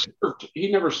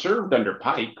never served under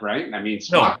Pike, right? I mean,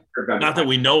 not that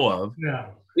we know of.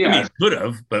 Yeah. Yeah, I mean, he could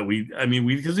have, but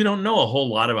because we don't know a whole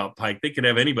lot about Pike. They could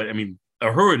have anybody. I mean,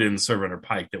 Uhura didn't serve under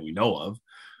Pike that we know of.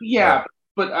 Yeah,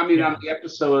 but I mean, on the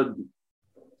episode,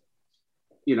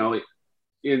 in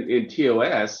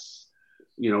TOS,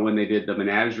 when they did the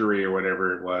menagerie or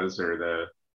whatever it was, or the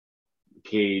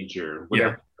cage or whatever.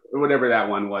 Yeah. Whatever that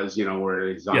one was, where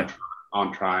he's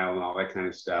on trial and all that kind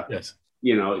of stuff. Yes.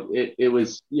 It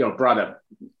was, brought up,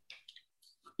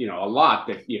 a lot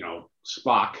that,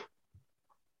 Spock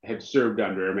had served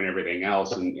under him and everything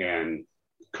else. And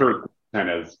Kirk kind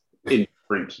of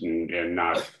indifferent and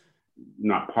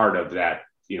not part of that,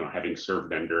 having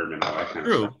served under him and all that kind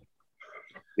of stuff.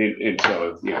 And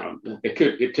so,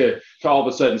 it to all of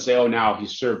a sudden say, oh, now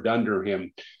he's served under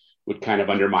him would kind of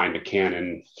undermine the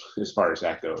canon as far as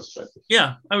that goes. But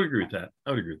yeah, I would agree with that.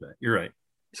 You're right.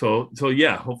 So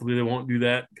yeah, hopefully they won't do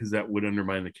that because that would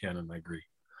undermine the canon. I agree.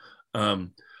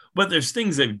 But there's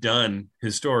things they've done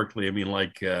historically. I mean,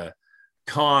 like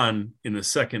Khan in the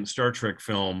second Star Trek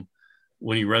film,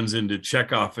 when he runs into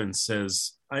Chekhov and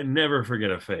says, "I never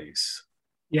forget a face."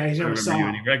 Yeah, he's never saw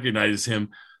him. He recognizes him.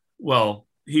 Well,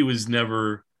 he was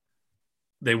never.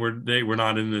 They were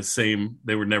not in the same.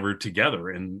 They were never together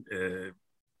in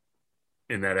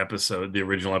that episode, the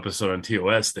original episode on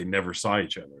TOS. They never saw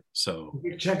each other. So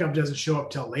Chekhov doesn't show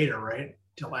up till later, right?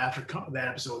 till after that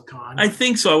episode with Khan. I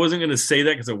think so. I wasn't going to say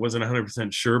that because I wasn't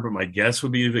 100% sure, but my guess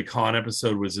would be the Khan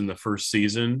episode was in the first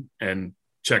season, and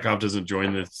Chekhov doesn't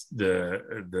join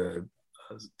the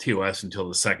TOS until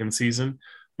the second season.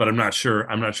 But I'm not sure.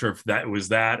 I'm not sure if that was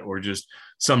that, or just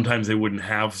sometimes they wouldn't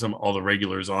have all the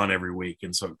regulars on every week,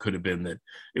 and so it could have been that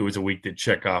it was a week that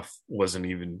Chekhov wasn't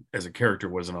even as a character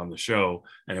wasn't on the show,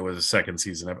 and it was a second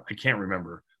season. I can't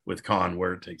remember with Khan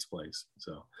where it takes place.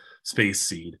 So Space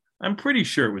Seed. I'm pretty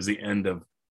sure it was the end of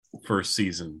first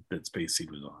season that Space Seed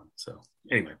was on. So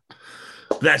anyway,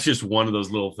 that's just one of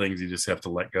those little things you just have to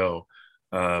let go.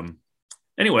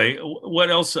 Anyway,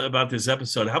 what else about this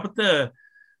episode? How about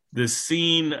the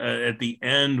scene at the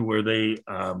end where they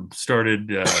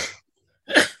started,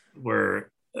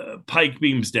 where Pike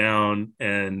beams down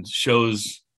and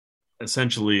shows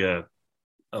essentially a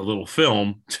little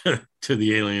film to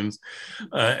the aliens,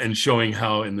 and showing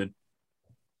how in the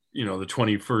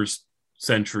 21st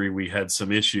century we had some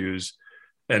issues,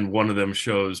 and one of them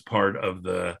shows part of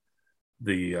the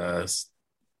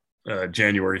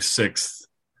January 6th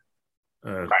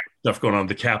stuff going on at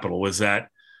the Capitol. Was that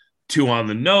too on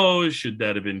the nose? Should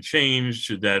that have been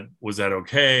changed? Was that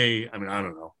okay? I mean, I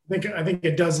don't know. I think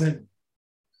it doesn't.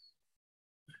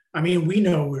 I mean, we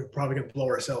know we're probably going to blow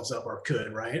ourselves up, or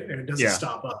could, right? And it doesn't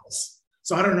stop us.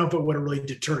 So I don't know if it would have really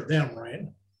deterred them, right?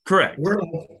 Correct.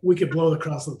 We could blow the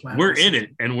cross of the planet. We're in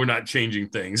it, and we're not changing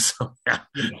things. So,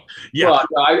 yeah. Well,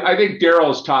 I think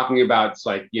Daryl's talking about, it's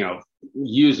like,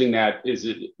 using that, is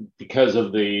it because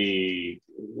of the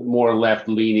more left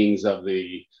leanings of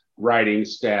the writing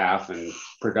staff and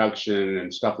production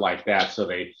and stuff like that, so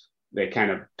they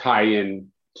kind of tie in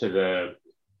to the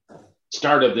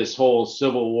start of this whole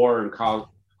Civil War and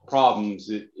problems.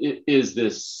 It is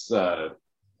this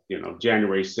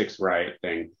January 6th riot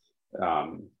thing.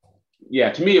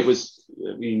 To me it was,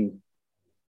 I mean,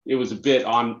 it was a bit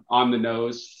on the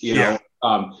nose,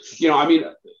 I mean,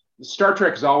 Star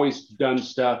Trek has always done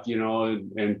stuff,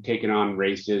 and taken on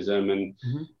racism and,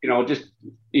 just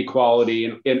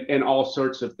equality and all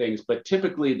sorts of things. But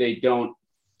typically they don't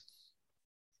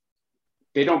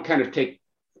kind of take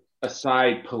a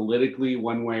side politically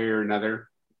one way or another.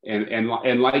 And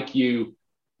like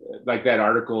that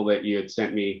article that you had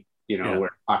sent me, where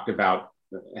it talked about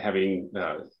having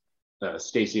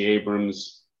Stacey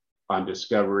Abrams on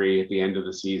Discovery at the end of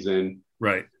the season.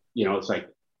 Right.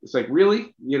 It's like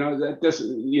really, that this,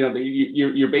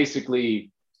 you're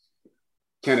basically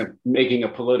kind of making a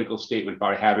political statement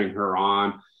by having her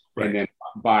on, right. And then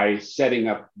by setting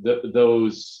up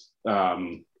those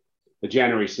the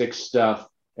January 6th stuff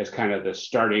as kind of the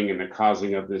starting and the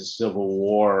causing of this Civil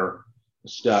War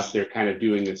stuff. They're kind of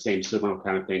doing the same similar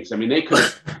kind of things. I mean, they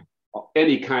could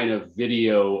any kind of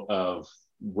video of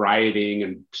rioting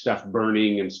and stuff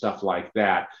burning and stuff like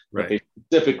that. Right. But they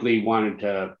specifically wanted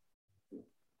to.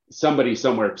 Somebody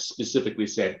somewhere specifically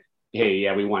said, "Hey,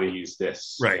 yeah, we want to use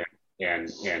this." Right. And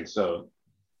so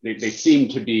they seem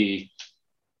to be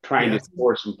trying to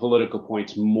score some political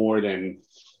points more than.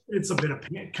 It's a bit of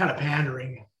kind of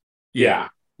pandering. Yeah.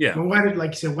 But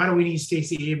like you said, why do we need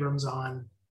Stacey Abrams on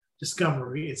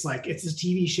Discovery? It's like, it's a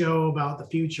TV show about the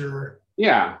future.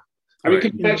 Yeah. I mean,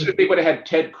 could you imagine if they would have had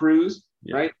Ted Cruz,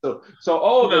 right? The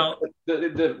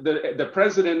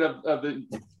president of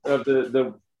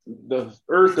the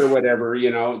Earth or whatever,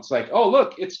 it's like, oh,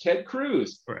 look, it's Ted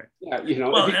Cruz. Right. Yeah.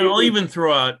 Well, and I'll even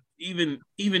throw out, even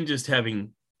just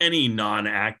having any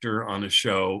non-actor on a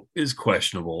show is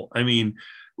questionable. I mean,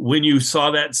 when you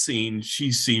saw that scene,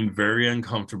 she seemed very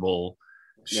uncomfortable.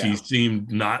 She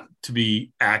seemed not to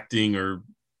be acting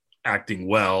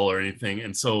well or anything.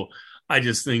 And so I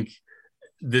just think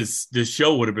this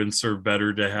show would have been served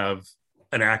better to have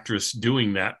an actress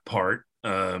doing that part.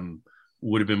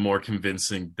 Would have been more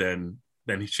convincing than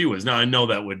she was. Now I know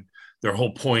their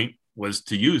whole point was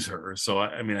to use her. So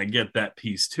I mean, I get that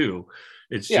piece too.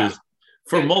 It's just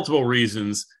for multiple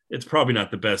reasons, it's probably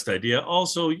not the best idea.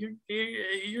 Also,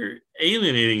 you're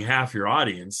alienating half your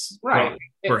audience, right?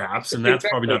 Perhaps, and that's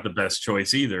probably not the best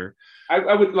choice either.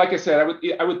 I would, like I said,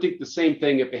 I would think the same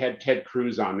thing if they had Ted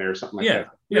Cruz on there or something like that.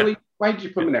 Really? Why did you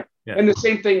put him in there? Yeah. And the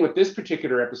same thing with this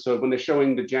particular episode when they're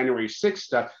showing the January 6th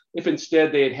stuff. If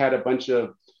instead they had a bunch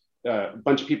of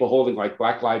people holding like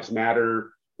Black Lives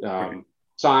Matter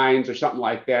signs or something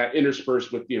like that,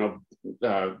 interspersed with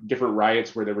different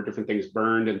riots where there were different things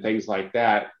burned and things like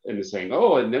that, and they're saying,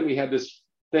 oh, and then we had this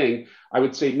thing, I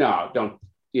would say, no, don't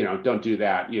do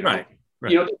that. Right.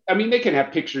 I mean, they can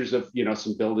have pictures of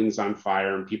some buildings on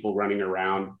fire and people running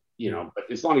around, but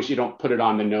as long as you don't put it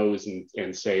on the nose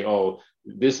and say, oh,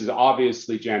 this is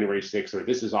obviously January 6th, or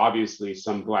this is obviously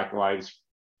some Black Lives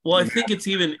Well, I think it's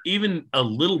even a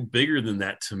little bigger than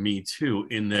that to me too,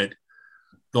 in that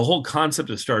the whole concept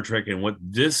of Star Trek and what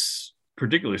this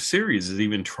particular series is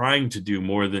even trying to do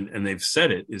more than, and they've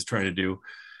said it is trying to do,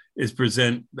 is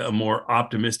present a more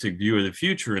optimistic view of the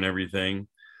future and everything,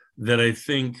 that I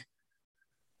think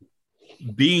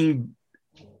being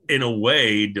in a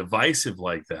way divisive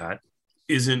like that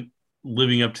isn't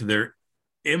living up to their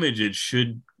image. It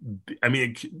should be, I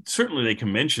mean, certainly they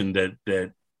can mention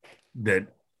that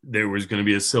there was going to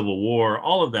be a civil war.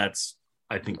 All of that's,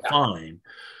 I think, fine.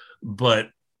 But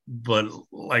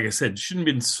like I said, shouldn't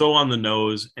have been so on the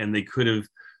nose, and they could have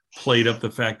played up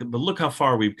the fact that, but look how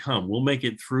far we've come. We'll make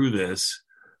it through this.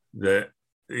 The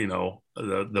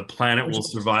planet will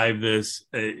survive this.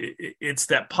 It's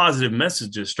that positive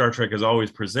message that Star Trek has always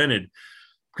presented,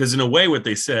 because in a way what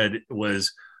they said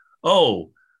was,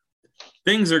 oh,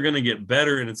 things are going to get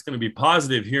better and it's going to be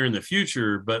positive here in the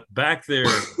future, but back there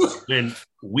when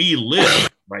we live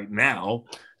right now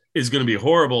is going to be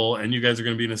horrible, and you guys are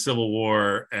going to be in a civil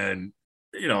war. And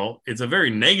it's a very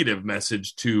negative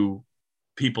message to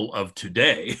people of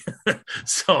today.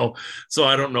 so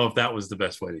I don't know if that was the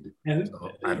best way to do it. And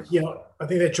so, I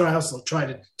think they also try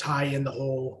to tie in the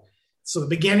whole. So the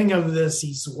beginning of this,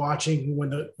 he's watching when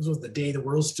the day the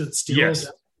world stood still.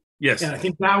 Yes. And I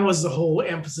think that was the whole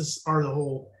emphasis, or the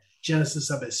whole genesis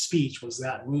of his speech, was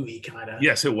that movie kind of.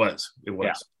 Yes, it was.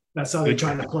 Yeah. That's how they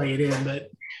tried to play it in, but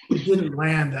it didn't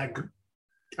land that good.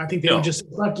 I think they were just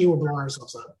like you were blowing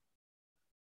ourselves up.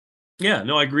 Yeah,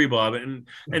 no, I agree, Bob. And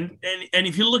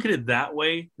if you look at it that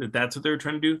way, that's what they were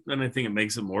trying to do, then I think it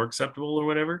makes it more acceptable or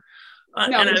whatever.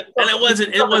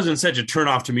 It wasn't such a turn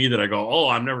off to me that I go, oh,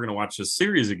 I'm never going to watch this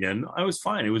series again. I was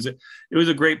fine. It was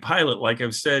a great pilot. Like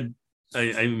I've said,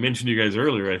 I mentioned to you guys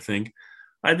earlier, I think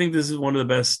this is one of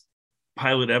the best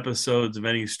pilot episodes of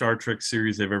any Star Trek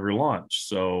series they've ever launched.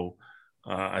 So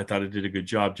I thought it did a good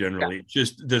job generally. Yeah.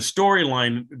 Just the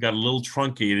storyline got a little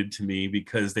truncated to me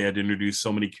because they had to introduce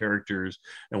so many characters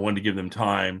and wanted to give them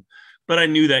time. But I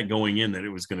knew that going in that it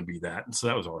was going to be that. And so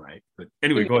that was all right. But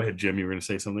anyway, go ahead, Jim. You were going to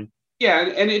say something? Yeah,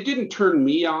 and it didn't turn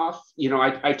me off.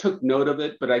 I took note of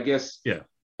it, but I guess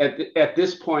at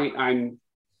this point, I'm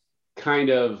kind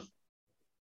of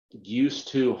used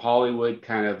to Hollywood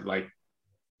kind of like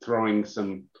throwing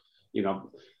some,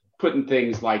 putting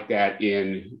things like that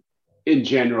in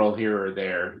general here or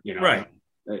there, Right.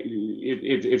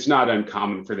 It's not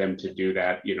uncommon for them to do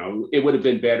that. It would have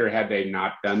been better had they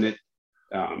not done it.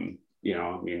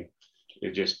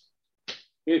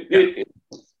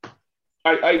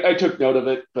 I took note of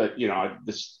it, but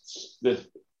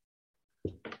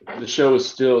the show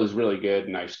is really good,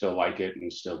 and I still like it,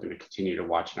 and still going to continue to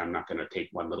watch it. I'm not going to take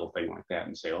one little thing like that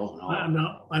and say, "Oh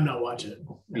no, I'm not watching it."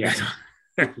 Yeah.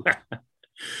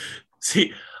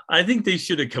 See, I think they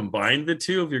should have combined the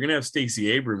two. If you're going to have Stacey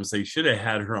Abrams, they should have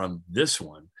had her on this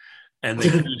one, and they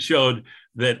could have showed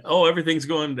that everything's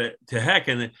going to heck,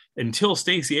 and until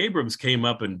Stacey Abrams came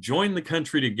up and joined the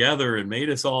country together and made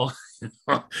us all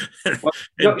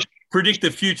predict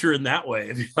the future in that way.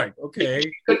 And like,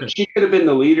 okay, she could have been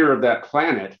the leader of that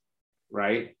planet,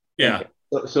 right? Yeah.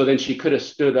 So then she could have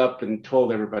stood up and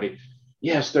told everybody,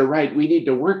 "Yes, they're right. We need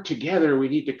to work together. We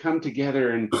need to come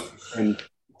together and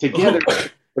together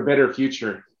for a better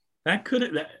future."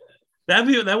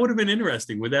 That would have been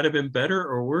interesting. Would that have been better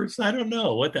or worse? I don't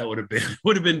know what that would have been. It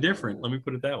would have been different. Let me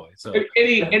put it that way. So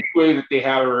any way that they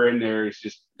have her in there is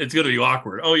just, it's going to be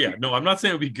awkward. Oh yeah, no, I'm not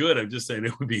saying it would be good. I'm just saying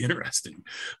it would be interesting.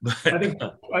 But I think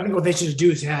what they should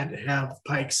do is have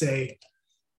Pike say,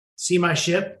 "See my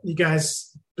ship? You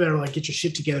guys better get your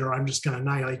shit together, or I'm just going to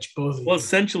annihilate you both of you." Well,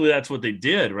 essentially that's what they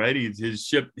did, right? He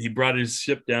brought his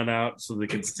ship down out so they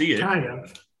could see it. Kind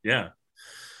of. Yeah.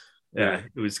 Yeah,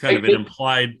 it was kind of an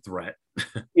implied threat.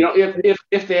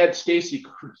 If they had Stacey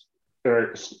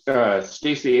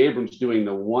Abrams doing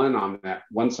the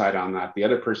one side on that, the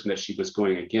other person that she was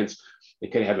going against, they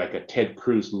could have had like a Ted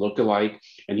Cruz lookalike,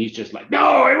 and he's just like, "No,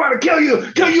 I want to kill you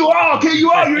all,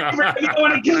 you I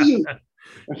want to kill you."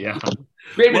 Yeah.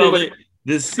 Well,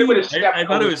 I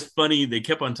thought it was funny. They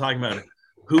kept on talking about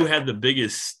who had the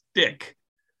biggest stick.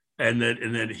 And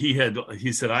then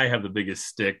he said, "I have the biggest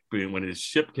stick," when his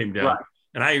ship came down. Right.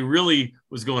 And I really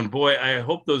was going, boy, I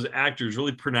hope those actors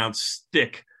really pronounce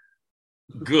stick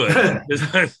good.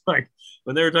 Because I was like,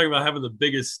 when they were talking about having the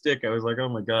biggest stick, I was like, oh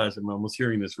my gosh, I'm almost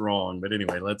hearing this wrong. But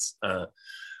anyway, let's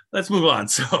move on.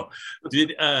 So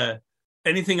did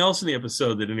anything else in the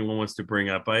episode that anyone wants to bring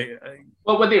up?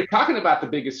 Well, when they were talking about the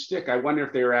biggest stick, I wonder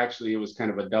if it was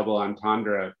kind of a double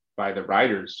entendre by the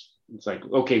writers. It's like,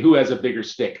 okay, who has a bigger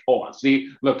stick? Oh,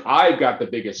 see, look, I've got the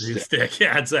biggest stick.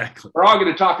 Yeah, exactly. We're all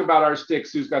going to talk about our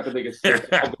sticks. Who's got the biggest stick?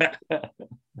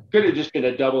 Could have just been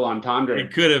a double entendre.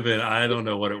 It could have been. I don't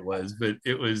know what it was, but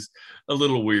it was a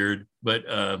little weird. But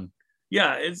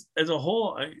yeah, it's as a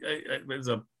whole, as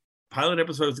a pilot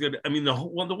episode, it's good. I mean, the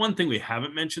one thing we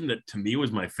haven't mentioned that to me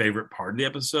was my favorite part of the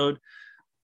episode,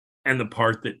 and the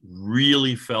part that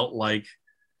really felt like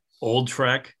old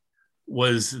Trek,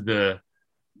 was the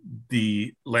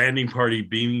landing party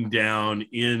beaming down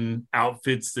in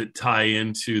outfits that tie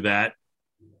into that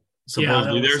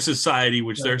supposedly their society,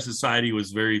 which their society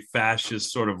was very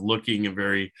fascist sort of looking and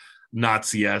very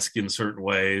Nazi-esque in certain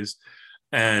ways,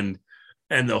 and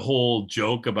the whole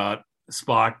joke about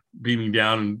Spock beaming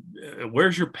down and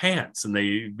where's your pants, and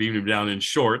they beamed him down in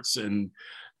shorts, and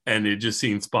it just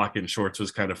seeing Spock in shorts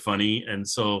was kind of funny, and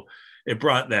so it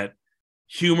brought that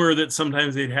humor that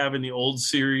sometimes they'd have in the old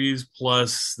series,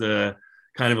 plus the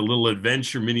kind of a little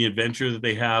mini adventure that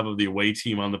they have of the away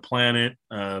team on the planet.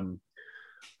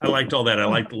 I liked all that. I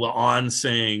liked La'an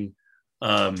saying,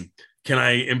 can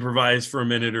I improvise for a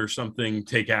minute or something,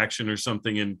 take action or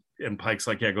something? And Pike's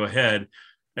like, yeah, go ahead.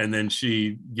 And then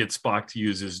she gets Spock to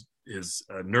use his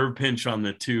nerve pinch on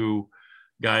the two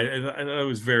guys. I thought it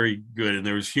was very good. And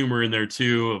there was humor in there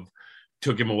too.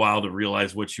 Took him a while to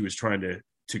realize what she was trying to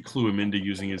clue him into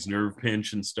using his nerve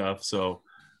pinch and stuff. So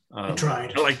I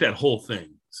like that whole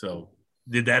thing. So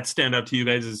did that stand out to you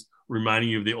guys as reminding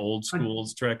you of the old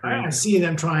school's Trek? I see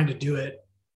them trying to do it,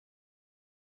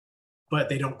 but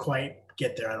they don't quite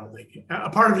get there, I don't think. A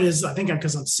part of it is, I think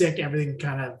because I'm sick, everything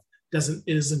kind of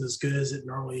isn't as good as it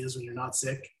normally is when you're not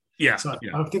sick. Yeah. So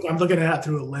I think I'm looking at it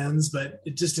through a lens, but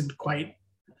it just didn't quite.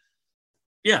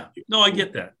 Yeah. No, I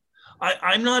get that.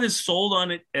 I'm not as sold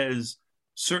on it as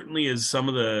certainly as some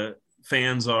of the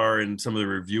fans are and some of the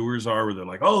reviewers are, where they're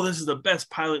like, oh, this is the best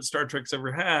pilot Star Trek's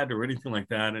ever had or anything like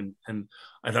that. And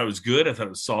I thought it was good. I thought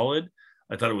it was solid.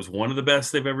 I thought it was one of the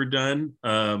best they've ever done.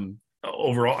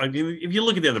 Overall, I mean, if you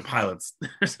look at the other pilots,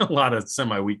 there's a lot of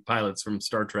semi-weak pilots from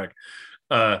Star Trek.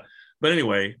 But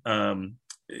anyway,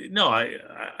 no,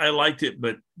 I liked it,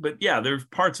 but yeah, there's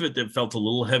parts of it that felt a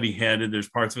little heavy-handed. There's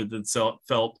parts of it that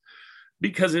felt,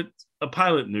 because it's a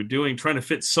pilot and they're trying to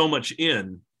fit so much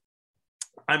in.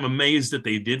 I'm amazed that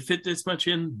they did fit this much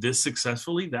in this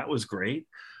successfully. That was great.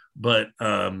 But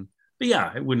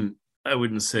yeah, I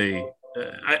wouldn't say,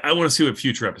 I want to see what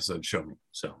future episodes show me.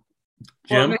 So,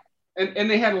 Jim? Well, and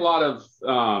they had a lot of,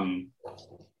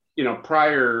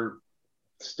 prior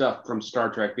stuff from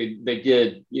Star Trek. They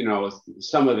did,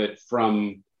 some of it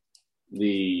from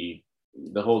the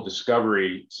whole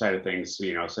Discovery side of things,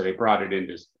 so they brought it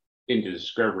into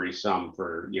Discovery some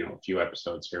for, a few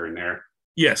episodes here and there.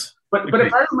 Yes. But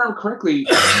if I remember correctly,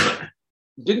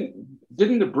 didn't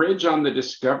the bridge on the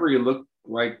Discovery look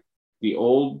like the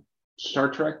old Star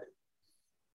Trek?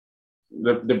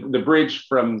 The bridge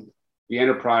from the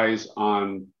Enterprise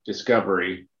on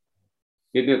Discovery,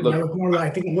 didn't it look? I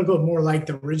think it looked more like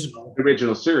the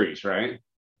original series, right?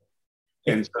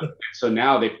 And so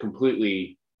now they've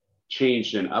completely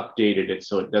changed and updated it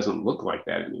so it doesn't look like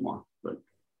that anymore. But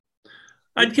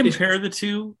I'd compare the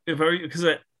two because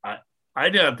I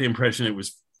got the impression it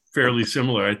was fairly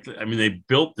similar. I mean, they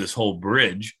built this whole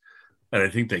bridge, and I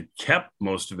think they kept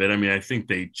most of it. I mean, I think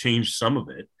they changed some of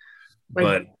it,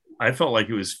 but I felt like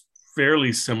it was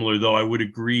fairly similar, though I would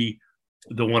agree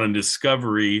the one on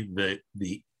Discovery,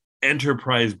 the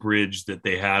Enterprise bridge that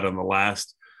they had on the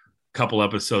last couple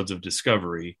episodes of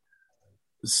Discovery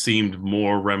seemed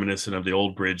more reminiscent of the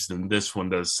old bridge than this one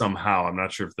does somehow. I'm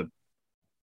not sure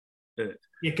if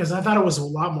because I thought it was a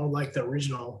lot more like the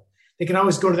original. They can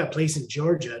always go to that place in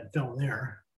Georgia and film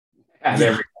there.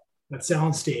 That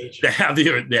sound stage. They have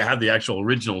the actual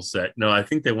original set. No, I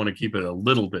think they want to keep it a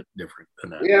little bit different than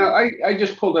that. Yeah, I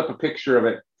just pulled up a picture of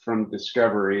it from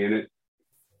Discovery, and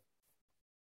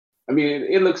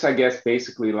it looks, I guess,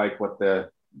 basically like what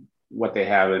they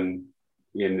have in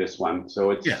this one.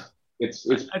 So it's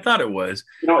I thought it was.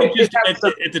 At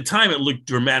the time, it looked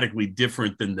dramatically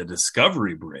different than the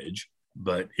Discovery bridge,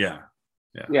 but yeah.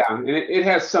 Yeah, and it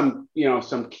has some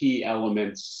key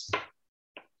elements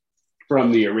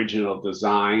from the original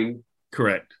design.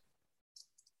 Correct.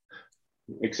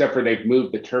 Except for they've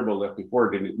moved the turbo lift.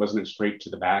 Before it wasn't straight to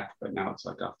the back, but now it's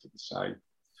like off to the side.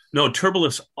 No, turbo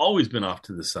lift's always been off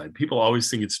to the side. People always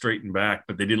think it's straight and back,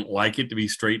 but they didn't like it to be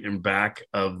straight and back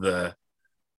of the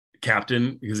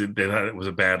captain because they thought it was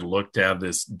a bad look to have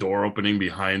this door opening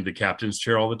behind the captain's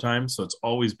chair all the time. So it's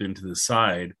always been to the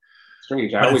side.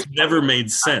 Strange. It's never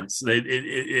made sense.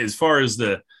 As far as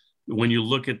when you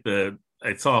look at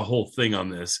I saw a whole thing on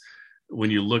this. When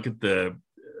you look at the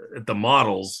at the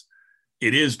models,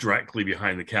 it is directly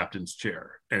behind the captain's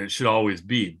chair, and it should always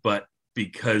be. But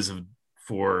because of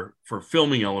for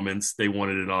filming elements, they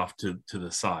wanted it off to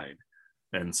the side,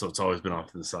 and so it's always been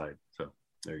off to the side. So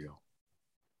there you go.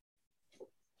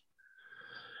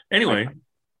 Anyway,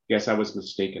 yes, I was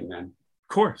mistaken then.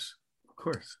 Of course.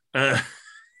 Anyway,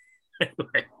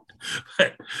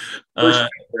 but,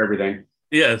 for everything.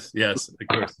 Yes, of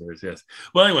course there is. Yes.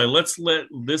 Well, anyway, let's let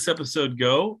this episode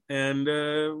go, and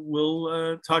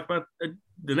we'll talk about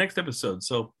the next episode.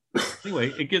 So,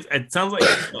 anyway, it sounds like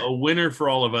a winner for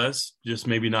all of us, just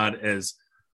maybe not as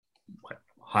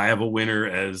high of a winner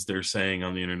as they're saying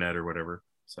on the internet or whatever.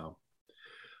 So,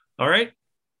 all right.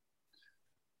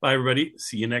 Bye, everybody.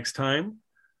 See you next time.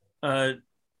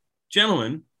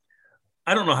 Gentlemen,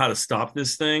 I don't know how to stop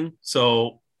this thing,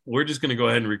 so we're just going to go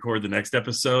ahead and record the next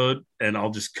episode, and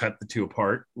I'll just cut the two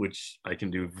apart, which I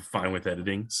can do fine with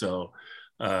editing. So,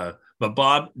 but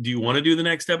Bob, do you want to do the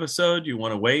next episode? Do you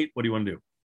want to wait? What do you want to do?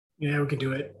 Yeah, we can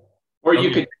do it. Or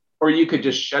you could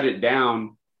just shut it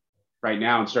down right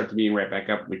now and start the meeting right back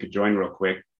up. We could join real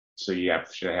quick, so you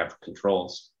should have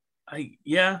controls.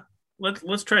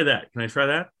 Let's try that. Can I try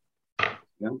that?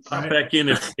 Yeah. Hop back in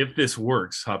if this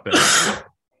works. Hop back.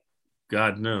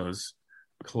 God knows.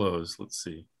 Close. Let's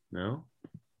see. No.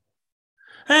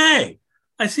 Hey,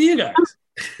 I see you guys.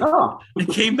 Oh, it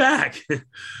came back.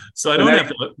 So I don't have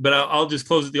to, but I'll just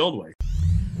close it the old way.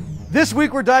 This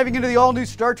week, we're diving into the all-new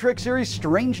Star Trek series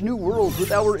Strange New Worlds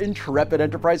with our intrepid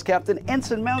Enterprise captain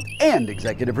Anson Mount and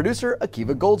executive producer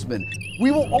Akiva Goldsman.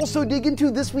 We will also dig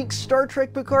into this week's Star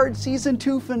Trek Picard Season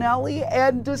 2 finale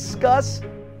and discuss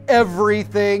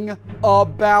everything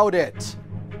about it.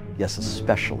 Yes,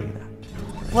 especially that.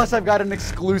 Plus, I've got an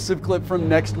exclusive clip from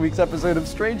next week's episode of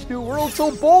Strange New Worlds,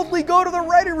 so boldly go to the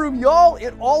writing room, y'all.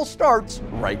 It all starts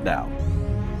right now.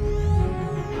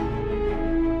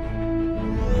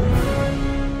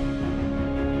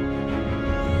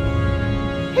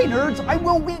 Hey nerds, I'm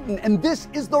Will Wheaton, and this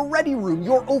is The Ready Room,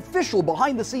 your official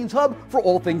behind-the-scenes hub for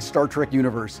all things Star Trek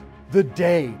universe. The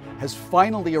day has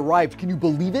finally arrived, can you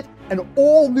believe it? An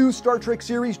all-new Star Trek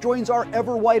series joins our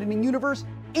ever-widening universe,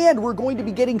 and we're going to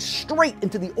be getting straight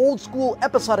into the old-school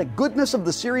episodic goodness of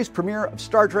the series premiere of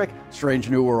Star Trek Strange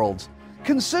New Worlds.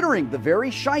 Considering the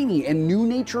very shiny and new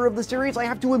nature of the series, I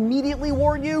have to immediately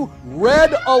warn you,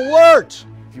 red alert!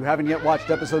 If you haven't yet watched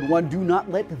episode 1, do not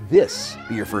let this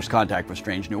be your first contact with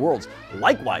Strange New Worlds.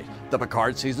 Likewise, the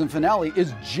Picard season finale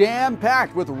is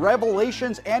jam-packed with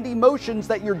revelations and emotions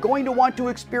that you're going to want to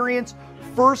experience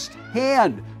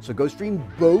firsthand. So go stream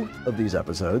both of these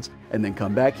episodes and then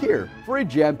come back here for a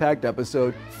jam-packed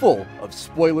episode full of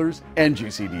spoilers and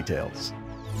juicy details.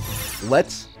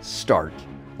 Let's start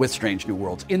with Strange New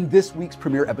Worlds. In this week's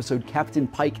premiere episode, Captain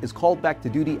Pike is called back to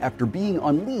duty after being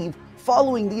on leave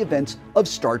following the events of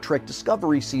Star Trek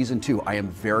Discovery Season 2. I am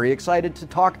very excited to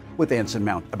talk with Anson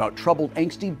Mount about troubled,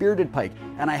 angsty, bearded Pike,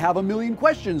 and I have a million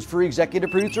questions for executive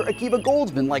producer Akiva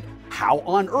Goldsman, like how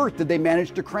on earth did they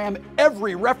manage to cram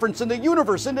every reference in the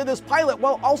universe into this pilot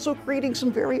while also creating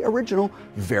some very original,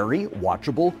 very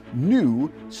watchable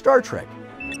new Star Trek?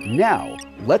 Now,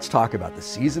 let's talk about the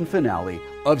season finale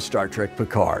of Star Trek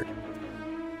Picard.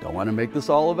 Don't want to make this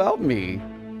all about me,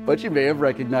 but you may have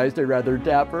recognized a rather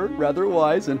dapper, rather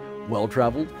wise, and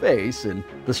well-traveled face in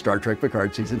the Star Trek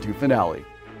Picard Season 2 finale.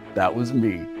 That was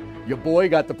me. Your boy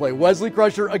got to play Wesley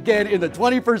Crusher again in the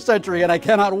 21st century, and I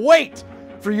cannot wait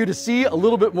for you to see a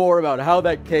little bit more about how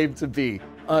that came to be.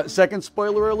 Second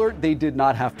spoiler alert, they did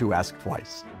not have to ask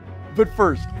twice. But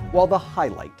first, while the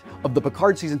highlight of the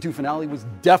Picard Season 2 finale was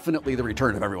definitely the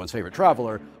return of everyone's favorite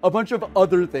traveler, a bunch of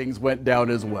other things went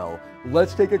down as well.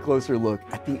 Let's take a closer look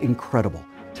at the incredible,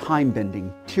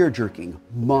 time-bending, tear-jerking,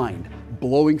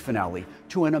 mind-blowing finale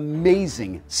to an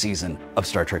amazing season of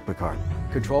Star Trek Picard.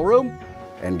 Control room,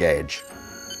 engage.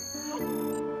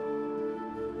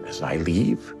 As I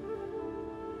leave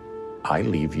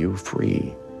you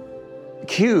free.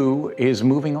 Q is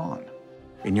moving on.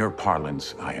 In your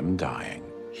parlance, I am dying.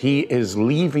 He is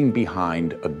leaving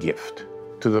behind a gift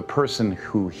to the person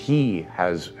who he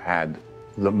has had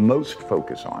the most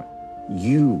focus on.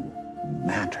 You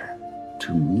matter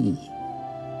to me.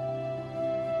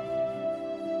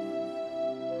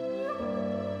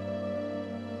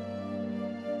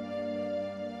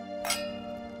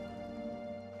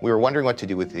 We were wondering what to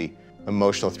do with the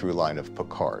emotional through line of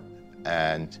Picard,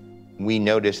 and we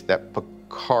noticed that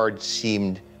Picard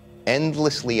seemed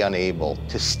endlessly unable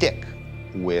to stick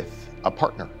with a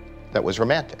partner that was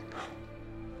romantic.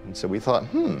 And so we thought,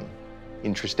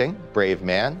 interesting, brave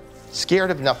man,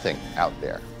 scared of nothing out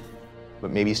there,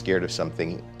 but maybe scared of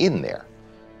something in there.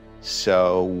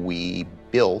 So we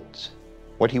built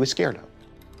what he was scared of.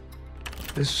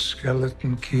 This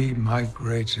skeleton key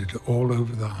migrated all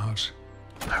over the house.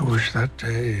 I wish that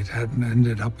day it hadn't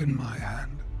ended up in my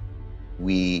hand.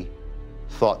 We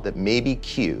thought that maybe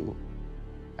Q,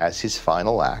 as his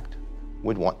final act,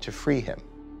 would want to free him.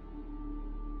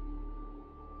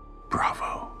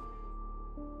 Bravo.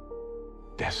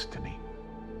 Destiny.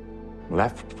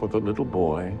 Left for the little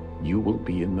boy you will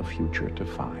be in the future to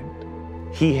find.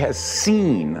 He has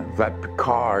seen that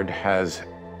Picard has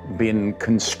been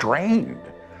constrained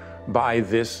by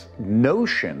this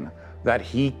notion that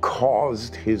he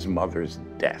caused his mother's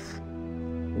death,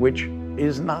 which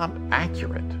is not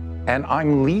accurate. And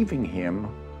I'm leaving him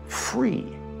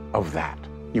free of that.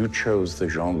 You chose the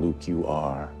Jean-Luc you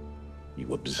are.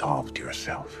 You absolved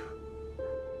yourself.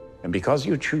 And because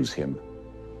you choose him,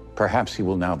 perhaps he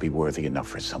will now be worthy enough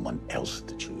for someone else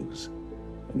to choose.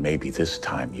 And maybe this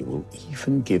time you will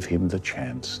even give him the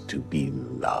chance to be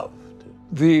loved.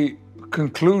 The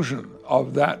conclusion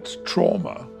of that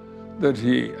trauma that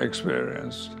he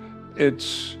experienced,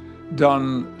 it's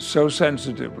done so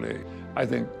sensitively. I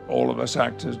think all of us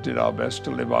actors did our best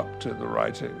to live up to the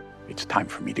writing. It's time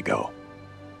for me to go.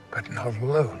 But not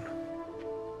alone.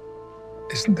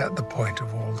 Isn't that the point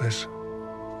of all this?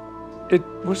 It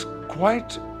was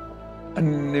quite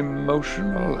an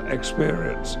emotional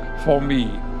experience for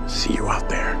me. See you out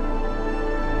there.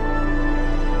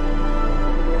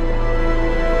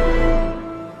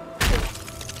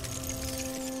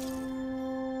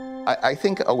 I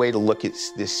think a way to look at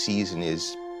this season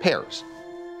is pairs,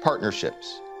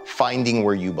 partnerships, finding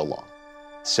where you belong.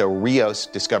 So Rios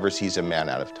discovers he's a man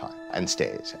out of time and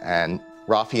stays, and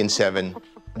Rafi and Seven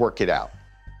work it out.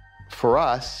 For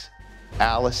us,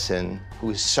 Allison,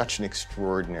 who is such an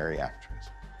extraordinary actress,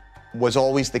 was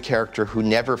always the character who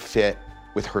never fit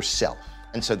with herself,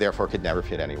 and so therefore could never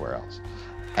fit anywhere else.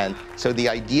 And so the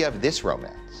idea of this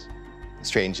romance,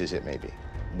 strange as it may be,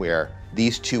 where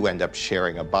these two end up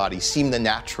sharing a body, seemed the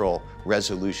natural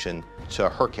resolution to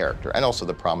her character, and also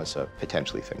the promise of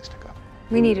potentially things to come.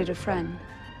 We needed a friend.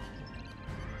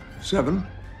 Seven,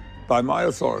 by my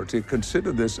authority,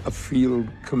 consider this a field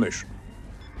commission.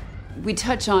 We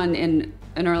touch on in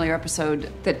an earlier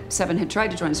episode that Seven had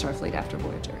tried to join Starfleet after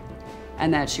Voyager,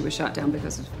 and that she was shot down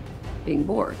because of being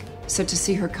Borg. So to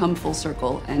see her come full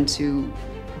circle and to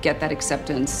get that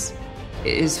acceptance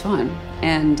is fun.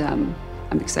 And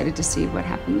I'm excited to see what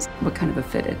happens, what kind of a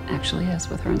fit it actually is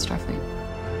with her in Starfleet.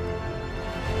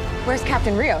 Where's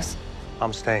Captain Rios?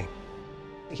 I'm staying.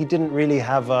 He didn't really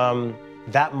have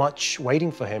that much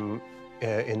waiting for him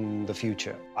in the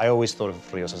future. I always thought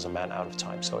of Rios as a man out of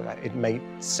time, so it made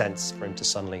sense for him to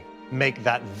suddenly make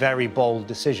that very bold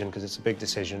decision, because it's a big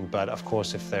decision. But of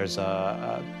course, if there's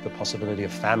the possibility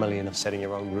of family and of setting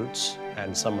your own roots,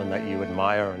 and someone that you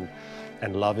admire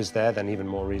and love is there, then even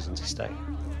more reason to stay.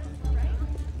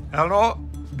 Elnor,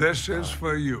 this is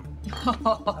for you.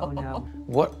 Oh, no.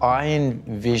 What I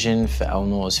envision for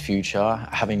Elnor's future,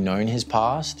 having known his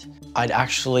past, I'd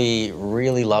actually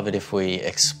really love it if we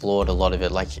explored a lot of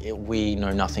it. We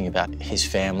know nothing about his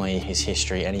family, his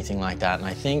history, anything like that. And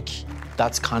I think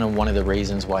that's kind of one of the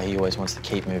reasons why he always wants to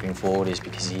keep moving forward, is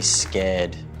because he's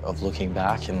scared of looking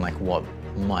back and what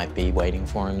might be waiting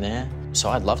for him there. So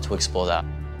I'd love to explore that.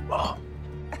 Oh.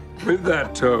 With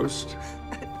that toast,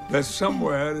 there's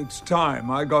somewhere it's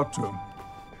time I got to.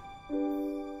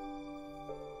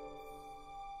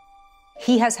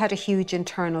 He has had a huge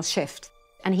internal shift,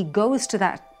 and he goes to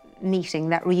that meeting,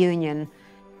 that reunion,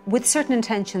 with certain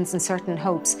intentions and certain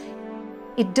hopes.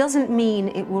 It doesn't mean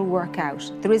it will work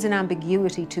out. There is an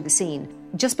ambiguity to the scene.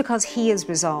 Just because he is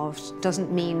resolved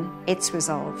doesn't mean it's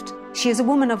resolved. She is a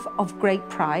woman of great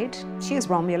pride. She is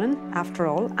Romulan, after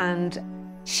all, and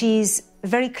she's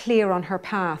very clear on her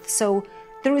path. So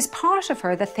there is part of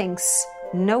her that thinks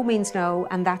no means no,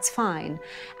 and that's fine.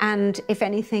 And if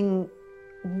anything,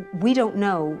 we don't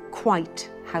know quite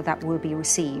how that will be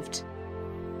received.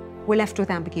 We're left with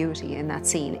ambiguity in that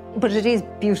scene, but it is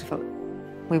beautiful.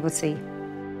 We will see.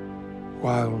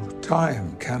 While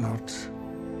time cannot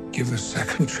give us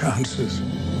second chances,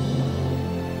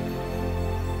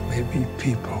 maybe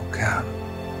people can.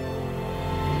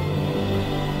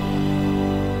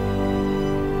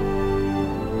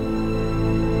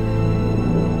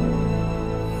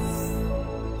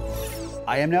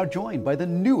 I am now joined by the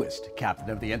newest captain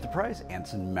of the Enterprise,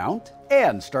 Anson Mount,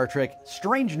 and Star Trek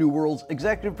Strange New Worlds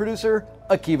executive producer,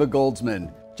 Akiva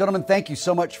Goldsman. Gentlemen, thank you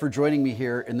so much for joining me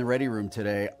here in the Ready Room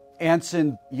today.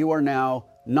 Anson, you are now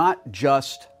not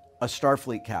just a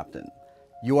Starfleet captain.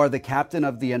 You are the captain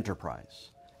of the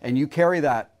Enterprise, and you carry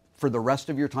that for the rest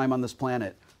of your time on this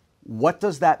planet. What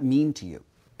does that mean to you?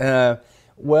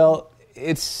 Well,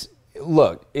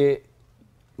 look.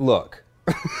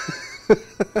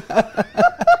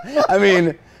 I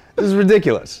mean, this is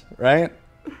ridiculous, right?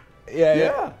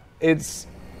 Yeah. It's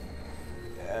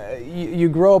you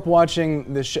grow up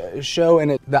watching the show,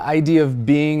 and the idea of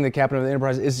being the captain of the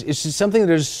Enterprise is just something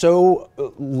that is so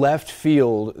left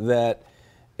field that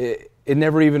it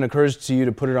never even occurs to you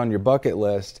to put it on your bucket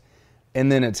list,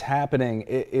 and then it's happening.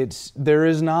 There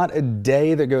is not a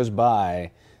day that goes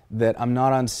by that I'm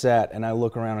not on set and I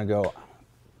look around and go,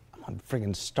 I'm on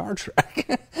friggin' Star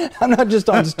Trek. I'm not just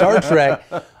on Star Trek.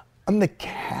 I'm the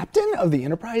captain of the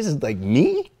Enterprise. Is like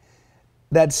me?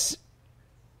 That's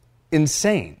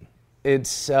insane. It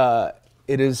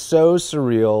is so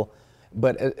surreal,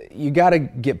 but you got to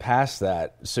get past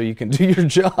that so you can do your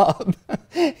job.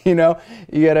 You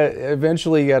gotta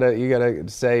eventually you gotta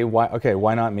say why. Okay,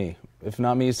 why not me? If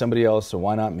not me, somebody else. So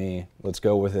why not me? Let's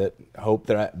go with it. Hope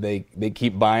that they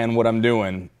keep buying what I'm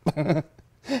doing,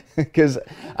 because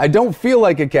I don't feel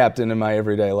like a captain in my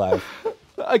everyday life.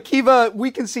 Akiva, we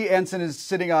can see Anson is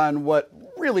sitting on what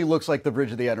really looks like the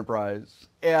bridge of the Enterprise,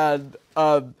 and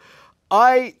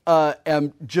I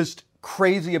am just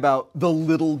crazy about the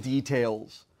little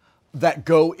details that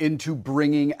go into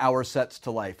bringing our sets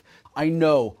to life. I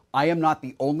know I am not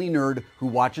the only nerd who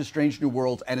watches Strange New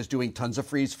Worlds and is doing tons of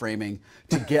freeze framing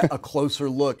to get a closer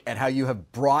look at how you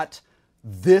have brought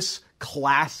this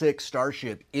classic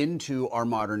starship into our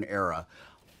modern era.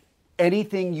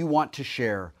 Anything you want to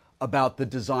share about the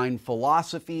design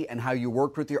philosophy and how you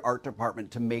worked with your art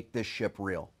department to make this ship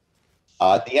real?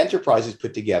 The Enterprise is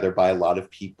put together by a lot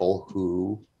of people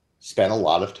who spent a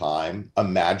lot of time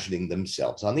imagining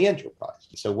themselves on the Enterprise.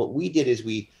 So what we did is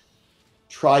we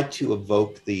tried to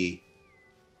evoke the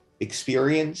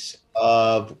experience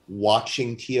of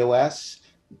watching TOS,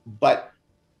 but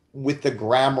with the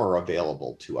grammar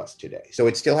available to us today. So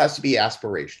it still has to be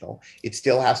aspirational. It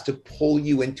still has to pull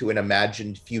you into an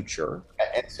imagined future.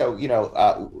 And so,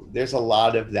 there's a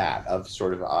lot of that, of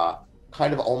sort of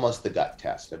kind of almost the gut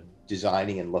test of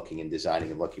designing and looking and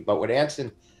designing and looking. But what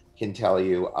Anson can tell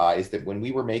you is that when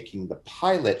we were making the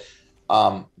pilot,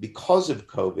 because of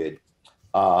COVID,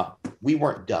 we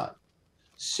weren't done.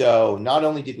 So not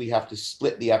only did we have to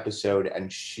split the episode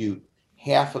and shoot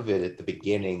half of it at the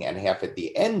beginning and half at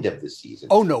the end of the season.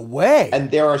 Oh, no way. And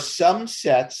there are some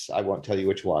sets, I won't tell you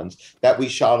which ones, that we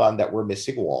shot on that were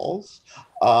missing walls,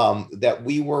 that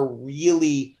we were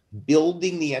really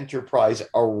building the Enterprise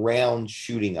around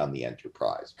shooting on the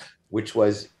Enterprise, which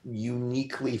was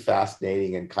uniquely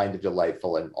fascinating and kind of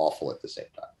delightful and awful at the same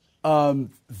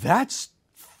time. That's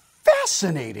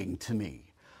fascinating to me.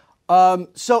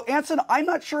 So, Anson, I'm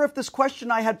not sure if this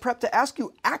question I had prepped to ask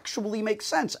you actually makes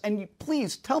sense, and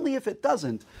please tell me if it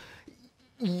doesn't.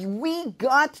 You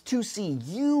got to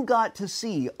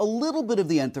see a little bit of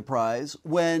the Enterprise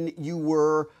when you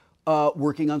were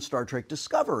working on Star Trek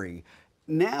Discovery.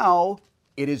 Now,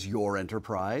 it is your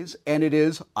Enterprise, and it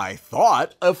is, I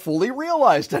thought, a fully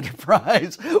realized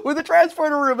Enterprise with a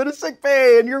transporter room and a sick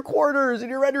bay and your quarters and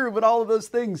your ready room and all of those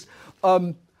things.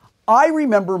 I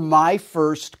remember my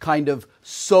first kind of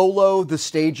solo, the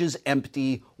stage is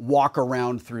empty, walk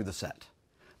around through the set.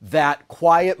 That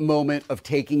quiet moment of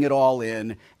taking it all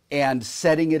in and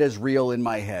setting it as real in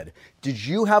my head. Did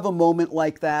you have a moment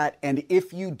like that? And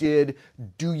if you did,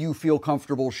 do you feel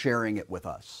comfortable sharing it with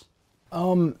us?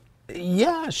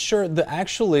 Yeah, sure. The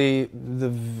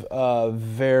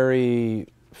very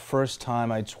first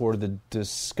time I toured the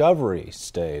Discovery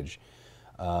stage,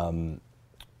 our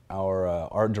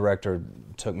art director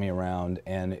took me around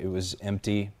and it was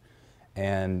empty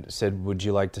and said, would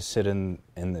you like to sit in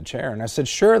the chair? And I said,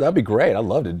 sure, that'd be great. I'd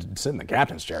love to sit in the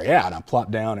captain's chair. Yeah. And I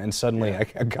plopped down and suddenly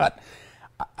I got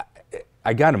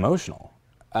emotional.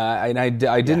 And I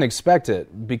didn't expect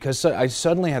it, because I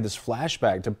suddenly had this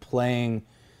flashback to playing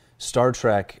Star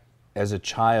Trek as a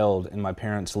child in my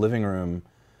parents' living room.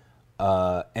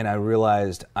 And I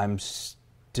realized I'm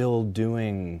still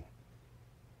doing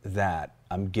that.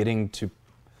 I'm getting to...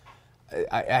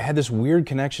 I had this weird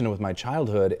connection with my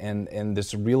childhood and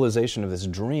this realization of this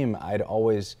dream I'd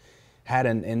always had,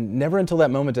 and never until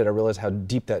that moment did I realize how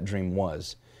deep that dream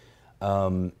was.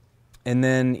 And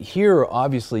then here,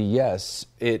 obviously, yes,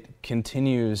 it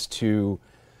continues to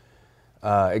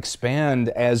expand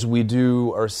as we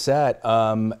do our set,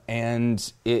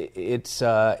 and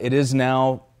it is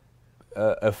now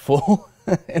a full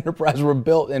Enterprise. We're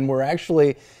built, and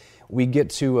we get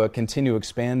to continue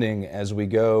expanding as we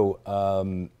go.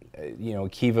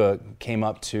 Akiva came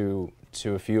up to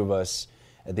a few of us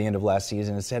at the end of last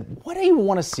season and said, "What do you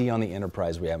want to see on the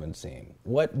Enterprise we haven't seen?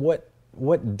 What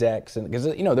decks?" And because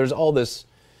there's all this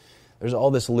there's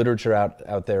all this literature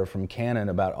out there from canon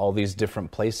about all these different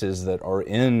places that are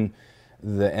in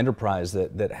the Enterprise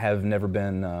that have never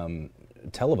been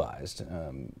televised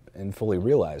and fully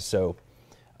realized. So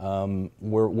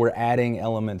we're adding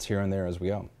elements here and there as we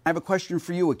go. I have a question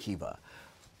for you, Akiva.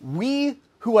 We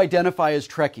who identify as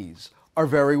Trekkies are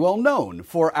very well known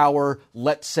for our,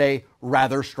 let's say,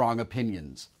 rather strong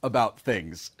opinions about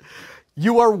things.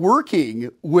 You are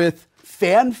working with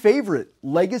fan favorite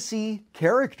legacy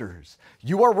characters.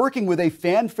 You are working with a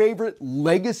fan favorite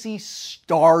legacy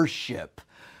starship.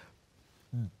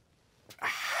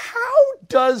 How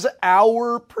does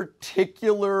our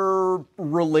particular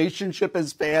relationship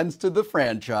as fans to the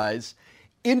franchise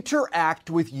interact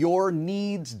with your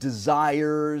needs,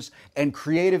 desires, and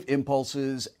creative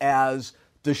impulses as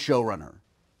the showrunner?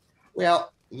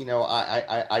 Well,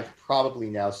 I've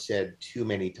probably now said too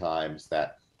many times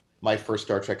that my first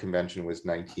Star Trek convention was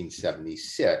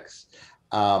 1976.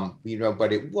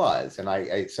 But it was, and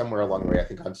I somewhere along the way, I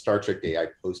think on Star Trek Day, I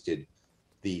posted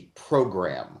the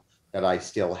program that I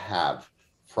still have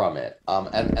from it.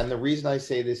 And the reason I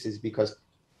say this is because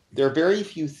there are very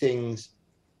few things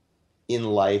in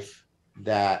life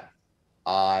that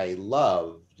I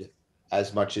loved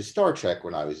as much as Star Trek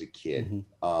when I was a kid.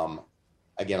 Mm-hmm.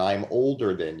 Again, I'm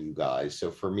older than you guys.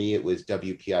 So for me, it was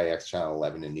WPIX Channel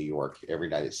 11 in New York every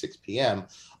night at 6 p.m.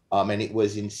 And it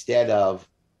was instead of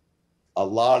a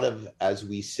lot of, as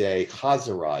we say,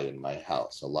 chazarai in my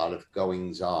house, a lot of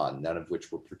goings on, none of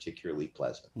which were particularly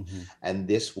pleasant. Mm-hmm. And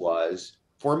this was,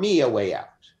 for me, a way out.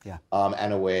 Yeah.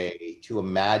 And a way to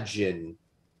imagine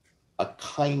a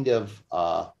kind of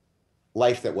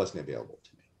life that wasn't available to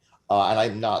me. And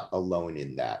I'm not alone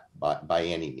in that by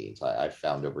any means. I've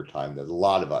found over time that a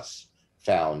lot of us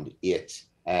found it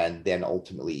and then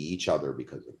ultimately each other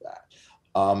because of that.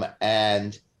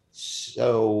 And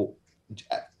so,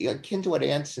 akin to what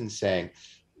Anson's saying,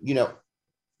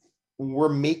 we're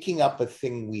making up a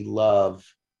thing we love.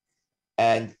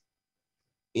 And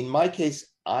in my case,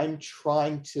 I'm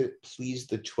trying to please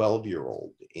the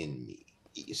 12-year-old in me.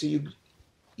 So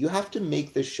you have to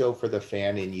make the show for the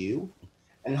fan in you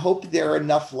and hope there are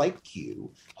enough like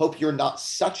you. Hope you're not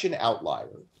such an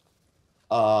outlier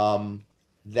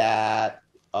that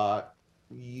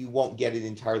you won't get it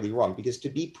entirely wrong. Because to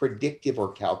be predictive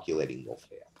or calculating will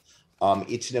fail.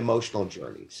 It's an emotional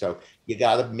journey. So you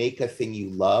got to make a thing you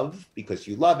love because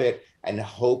you love it and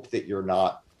hope that you're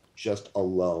not just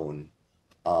alone.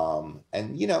 And,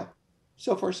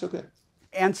 so far, so good.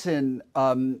 Anson,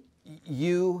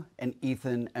 you and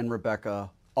Ethan and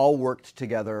Rebecca all worked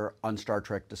together on Star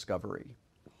Trek Discovery.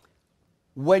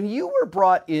 When you were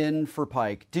brought in for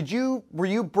Pike, were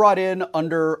you brought in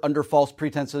under false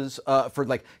pretenses for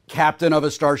like captain of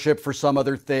a starship for some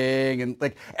other thing? And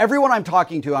like everyone I'm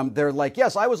talking to, they're like,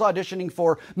 yes, I was auditioning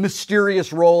for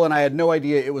mysterious role and I had no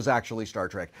idea it was actually Star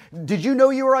Trek. Did you know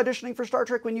you were auditioning for Star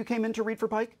Trek when you came in to read for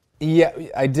Pike? Yeah,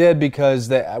 I did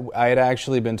because I had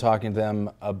actually been talking to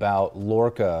them about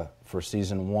Lorca for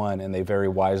season 1 and they very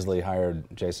wisely hired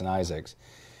Jason Isaacs.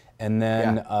 And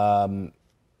then...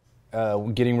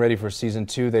 getting ready for season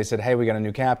 2, they said, hey, we got a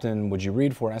new captain, would you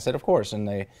read for it? And I said, of course, and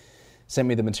they sent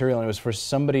me the material, and it was for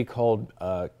somebody called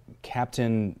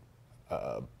Captain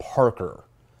Parker.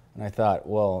 And I thought,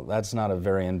 well, that's not a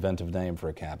very inventive name for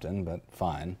a captain, but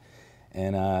fine.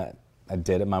 And I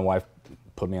did it. My wife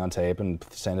put me on tape and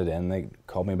sent it in. They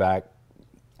called me back,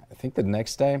 I think the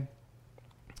next day.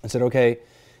 I said, okay,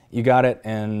 you got it,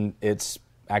 and it's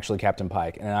actually Captain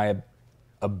Pike. And I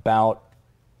about...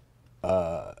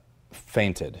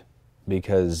 fainted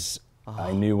because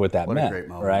I knew what that meant, a great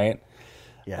moment. Right?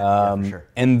 Yeah, for sure.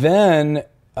 And then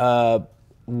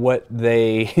what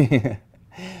they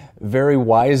very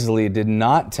wisely did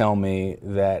not tell me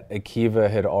that Akiva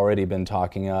had already been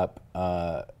talking up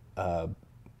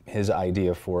his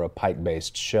idea for a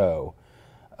Pike-based show.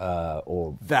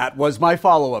 That was my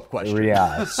follow-up question.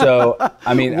 Yeah. So,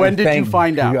 I mean, when did you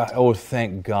find out? Oh,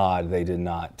 thank God they did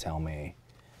not tell me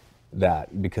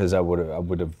that because I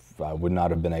would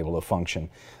not have been able to function.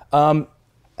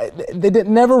 They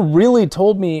never really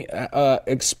told me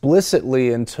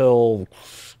explicitly until,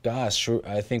 gosh,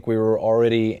 I think we were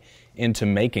already into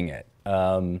making it.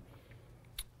 It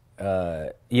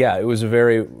was a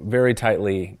very, very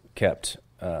tightly kept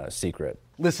secret.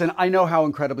 Listen, I know how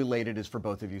incredibly late it is for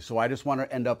both of you, so I just want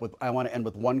to end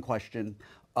with one question.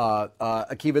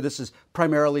 Akiva, this is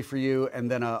primarily for you,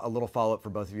 and then a little follow-up for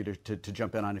both of you to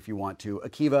jump in on if you want to.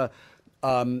 Akiva,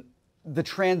 the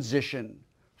transition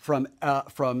from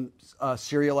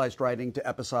serialized writing to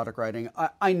episodic writing,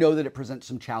 I know that it presents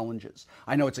some challenges.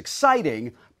 I know it's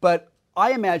exciting, but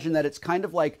I imagine that it's kind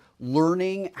of like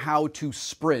learning how to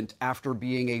sprint after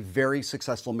being a very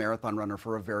successful marathon runner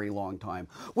for a very long time.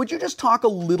 Would you just talk a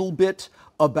little bit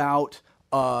about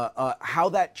how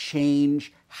that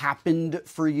change happened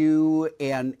for you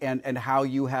and how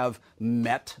you have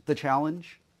met the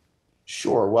challenge?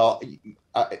 Sure. Well,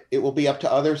 it will be up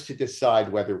to others to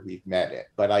decide whether we've met it.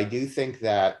 But I do think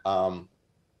that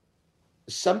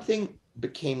something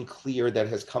became clear that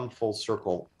has come full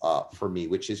circle for me,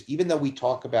 which is even though we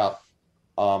talk about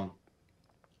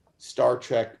Star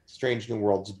Trek Strange New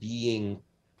Worlds being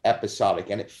episodic,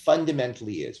 and it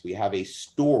fundamentally is, we have a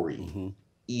story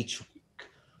each week.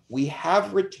 We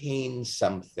have retained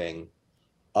something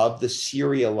of the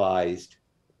serialized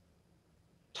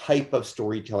type of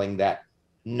storytelling that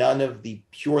none of the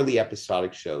purely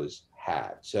episodic shows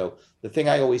had. So the thing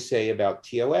I always say about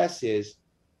TOS is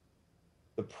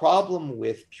the problem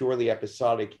with purely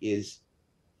episodic is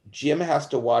Jim has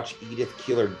to watch Edith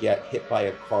Keeler get hit by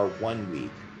a car one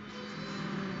week.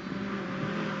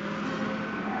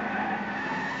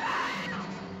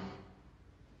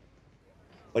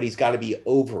 But he's got to be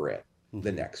over it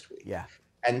the next week. Yeah.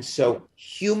 And so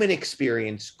human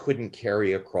experience couldn't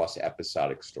carry across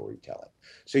episodic storytelling.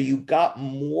 So you got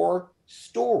more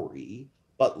story,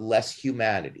 but less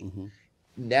humanity.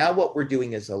 Now what we're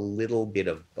doing is a little bit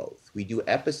of both. We do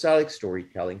episodic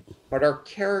storytelling, but our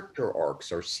character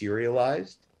arcs are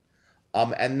serialized.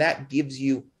 And that gives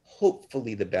you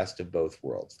hopefully the best of both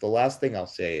worlds. The last thing I'll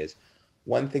say is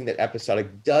one thing that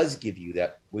episodic does give you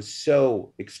that was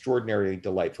so extraordinarily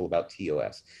delightful about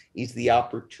TOS is the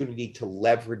opportunity to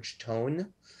leverage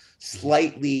tone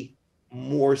slightly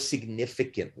more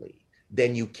significantly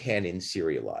than you can in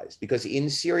serialized. Because in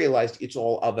serialized, it's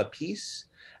all of a piece.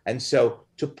 And so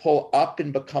to pull up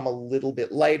and become a little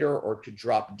bit lighter or to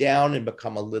drop down and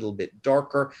become a little bit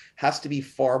darker has to be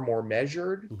far more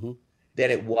measured than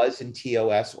it was in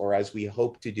TOS, or as we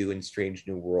hope to do in Strange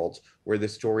New Worlds, where the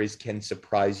stories can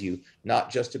surprise you, not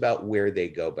just about where they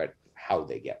go, but how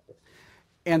they get there.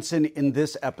 Anson, in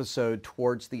this episode,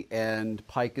 towards the end,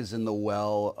 Pike is in the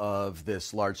well of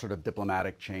this large sort of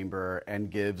diplomatic chamber and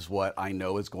gives what I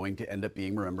know is going to end up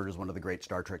being remembered as one of the great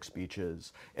Star Trek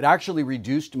speeches. It actually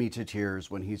reduced me to tears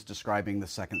when he's describing the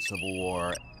Second Civil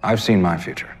War. I've seen my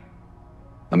future.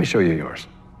 Let me show you yours.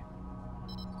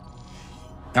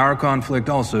 Our conflict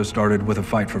also started with a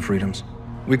fight for freedoms.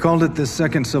 We called it the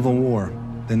Second Civil War,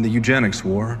 then the Eugenics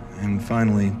War, and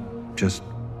finally, just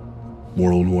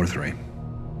World War III.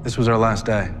 This was our last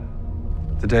day,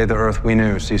 the day the Earth we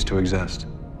knew ceased to exist.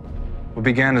 What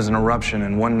began as an eruption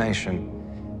in one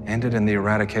nation ended in the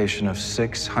eradication of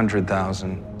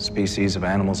 600,000 species of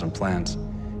animals and plants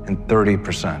and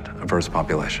 30% of Earth's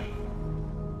population.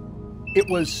 It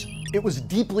was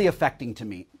deeply affecting to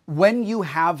me. When you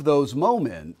have those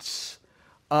moments,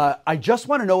 I just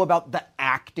want to know about the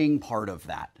acting part of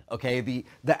that. Okay, the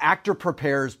actor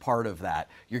prepares part of that.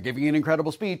 You're giving an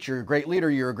incredible speech, you're a great leader,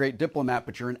 you're a great diplomat,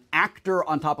 but you're an actor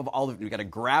on top of all of it. You got to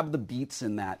grab the beats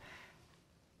in that.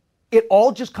 It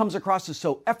all just comes across as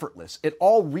so effortless. It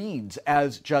all reads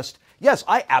as just, yes,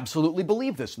 I absolutely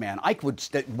believe this man.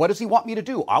 What does he want me to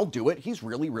do? I'll do it. He's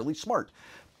really, really smart.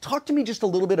 Talk to me just a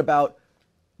little bit about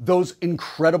those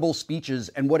incredible speeches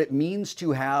and what it means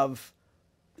to have,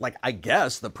 like, I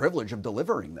guess, the privilege of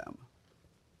delivering them.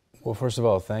 Well, first of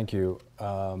all, thank you.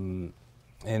 And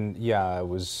yeah, I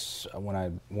was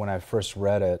when I first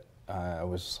read it, I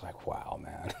was like, wow,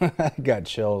 man, I got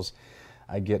chills.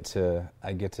 I get to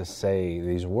say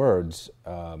these words.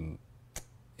 I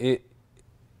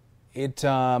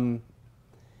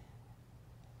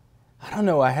don't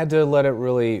know. I had to let it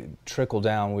really trickle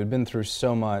down. We'd been through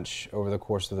so much over the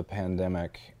course of the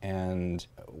pandemic, and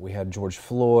we had George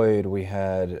Floyd. We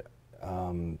had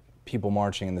people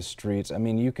marching in the streets. I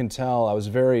mean, you can tell. I was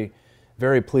very,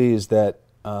 very pleased that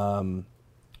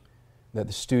that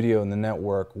the studio and the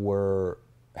network were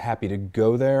happy to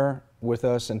go there with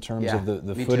us in terms of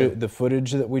the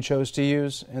footage that we chose to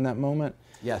use in that moment.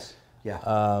 Yes.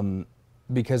 Yeah.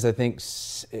 Because I think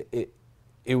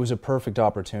it was a perfect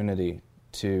opportunity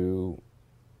to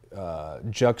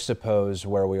juxtapose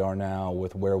where we are now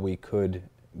with where we could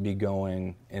be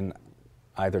going in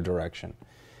either direction.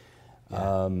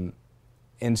 Yeah.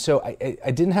 And so I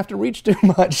didn't have to reach too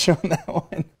much on that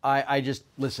one. I'm going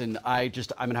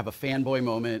to have a fanboy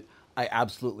moment. I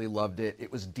absolutely loved it.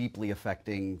 It was deeply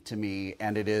affecting to me,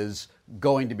 and it is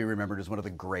going to be remembered as one of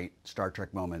the great Star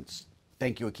Trek moments.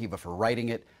 Thank you, Akiva, for writing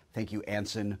it. Thank you,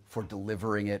 Anson, for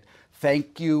delivering it.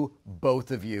 Thank you, both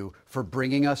of you, for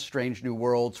bringing us Strange New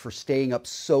Worlds, for staying up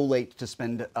so late to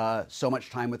spend so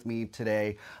much time with me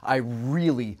today. I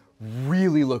really,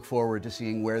 really look forward to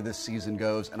seeing where this season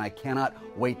goes, and I cannot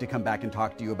wait to come back and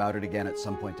talk to you about it again at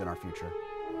some point in our future.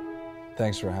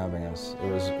 Thanks for having us.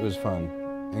 It was fun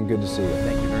and good to see you.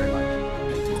 Thank you very much.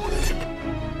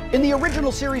 In the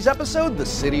original series episode, The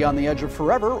City on the Edge of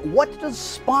Forever, what does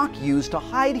Spock use to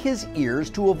hide his ears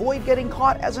to avoid getting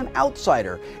caught as an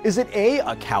outsider? Is it A,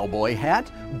 a cowboy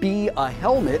hat, B, a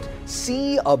helmet,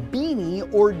 C, a beanie,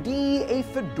 or D, a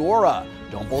fedora?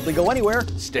 Don't boldly go anywhere.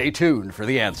 Stay tuned for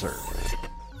the answer.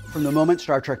 From the moment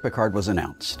Star Trek Picard was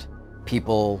announced,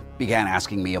 people began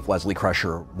asking me if Wesley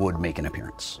Crusher would make an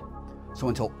appearance. So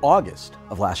until August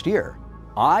of last year,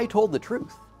 I told the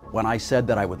truth when I said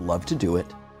that I would love to do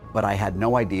it, but I had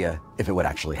no idea if it would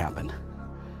actually happen.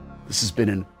 This has been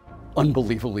an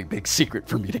unbelievably big secret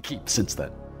for me to keep since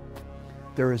then.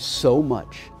 There is so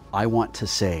much I want to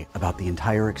say about the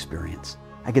entire experience.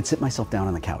 I could sit myself down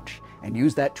on the couch and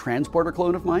use that transporter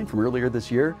clone of mine from earlier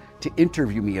this year to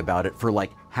interview me about it for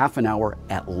like half an hour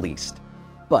at least.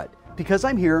 But because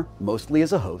I'm here mostly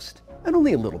as a host, and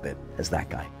only a little bit as that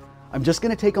guy, I'm just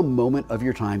gonna take a moment of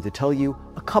your time to tell you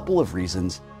a couple of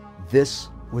reasons this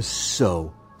was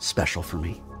so special for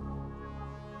me.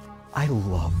 I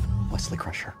love Wesley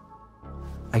Crusher.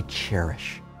 I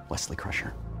cherish Wesley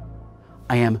Crusher.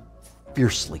 I am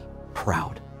fiercely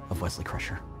proud of Wesley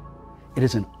Crusher. It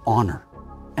is an honor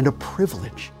and a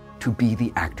privilege to be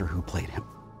the actor who played him.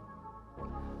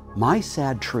 My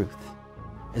sad truth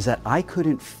is that I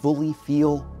couldn't fully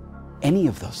feel any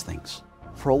of those things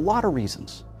for a lot of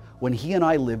reasons when he and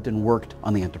I lived and worked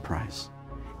on the Enterprise.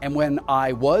 And when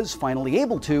I was finally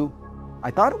able to,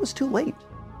 I thought it was too late.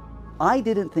 I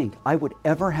didn't think I would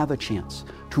ever have a chance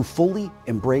to fully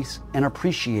embrace and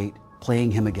appreciate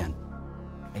playing him again.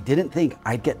 I didn't think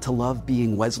I'd get to love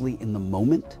being Wesley in the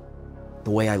moment the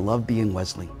way I love being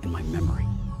Wesley in my memory.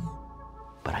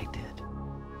 But I did,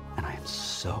 and I am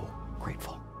so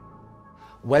grateful.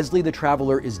 Wesley the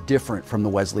Traveler is different from the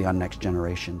Wesley on Next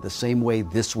Generation, the same way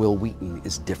this Wil Wheaton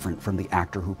is different from the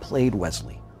actor who played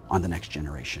Wesley on The Next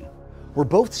Generation. We're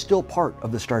both still part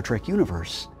of the Star Trek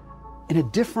universe in a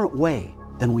different way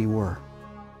than we were.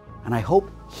 And I hope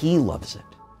he loves it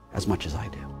as much as I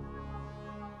do.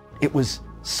 It was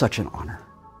such an honor.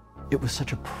 It was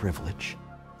such a privilege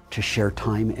to share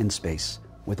time and space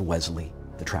with Wesley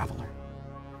the Traveler.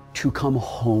 To come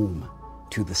home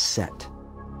to the set.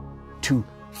 To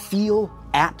feel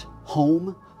at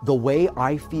home the way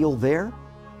I feel there,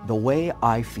 the way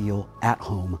I feel at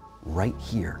home right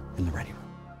here in the Ready Room.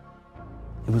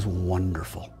 It was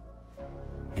wonderful.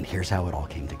 And here's how it all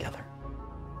came together.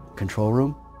 Control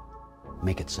room,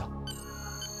 make it so.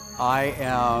 I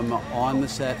am on the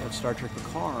set of Star Trek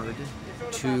Picard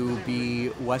to be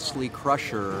Wesley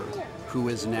Crusher, who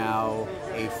is now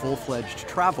a full-fledged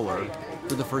traveler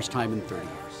for the first time in 30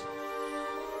 years.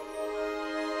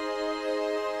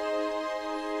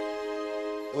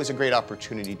 It was a great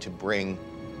opportunity to bring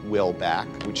Will back,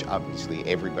 which obviously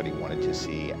everybody wanted to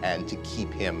see, and to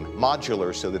keep him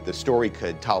modular so that the story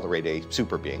could tolerate a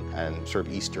super being and sort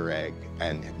of Easter egg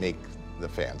and make the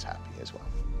fans happy as well.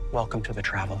 Welcome to the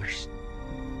Travelers.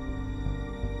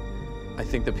 I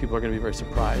think that people are going to be very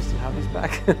surprised at how he's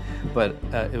back, but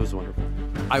it was wonderful.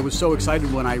 I was so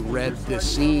excited when I read this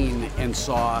scene and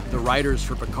saw the writers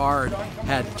for Picard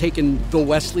had taken the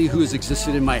Wesley who has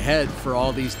existed in my head for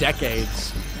all these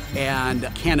decades and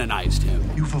canonized him.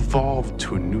 You've evolved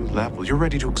to a new level. You're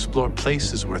ready to explore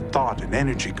places where thought and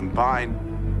energy combine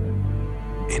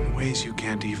in ways you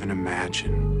can't even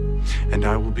imagine. And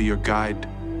I will be your guide,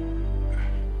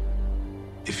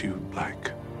 if you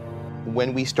like.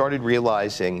 When we started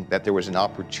realizing that there was an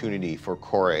opportunity for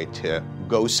Kore to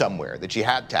go somewhere, that she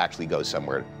had to actually go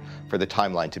somewhere for the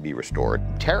timeline to be restored,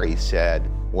 Terry said,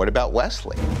 "What about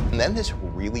Wesley?" And then this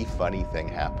really funny thing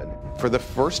happened. For the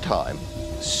first time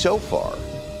so far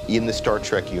in the Star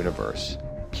Trek universe,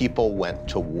 people went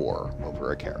to war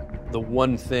over a character. The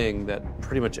one thing that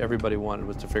pretty much everybody wanted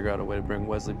was to figure out a way to bring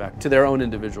Wesley back to their own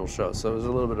individual show. So it was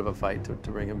a little bit of a fight to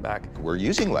bring him back. We're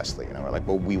using Wesley, we're like,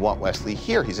 well, we want Wesley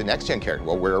here. He's a next-gen character.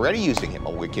 Well, we're already using him.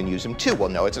 Well, we can use him too. Well,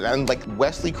 no, and like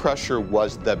Wesley Crusher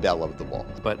was the belle of the ball.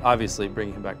 But obviously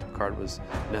bringing him back to Picard was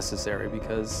necessary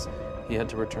because he had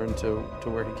to return to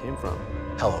where he came from.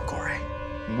 Hello, Kore.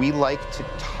 We like to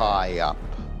tie up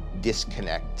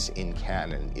disconnects in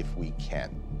canon if we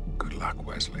can. Good luck,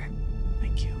 Wesley.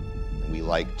 Thank you. We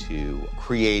like to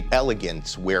create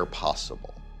elegance where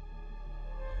possible.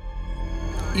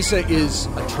 Issa is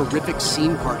a terrific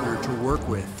scene partner to work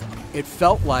with. It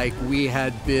felt like we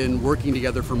had been working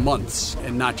together for months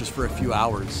and not just for a few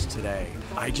hours today.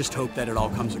 I just hope that it all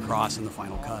comes across in the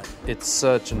final cut. It's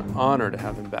such an honor to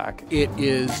have him back. It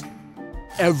is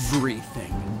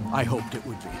everything I hoped it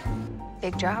would be.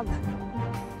 Big job.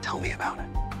 Tell me about it.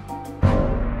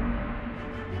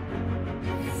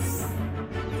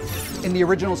 In the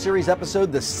original series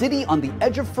episode, The City on the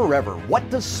Edge of Forever, what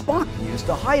does Spock use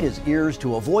to hide his ears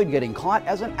to avoid getting caught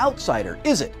as an outsider?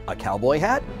 Is it a cowboy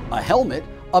hat, a helmet,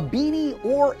 a beanie,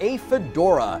 or a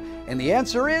fedora? And the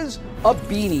answer is a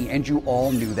beanie, and you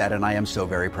all knew that, and I am so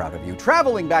very proud of you.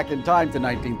 Traveling back in time to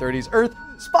 1930s Earth,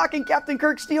 Spock and Captain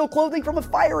Kirk steal clothing from a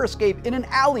fire escape in an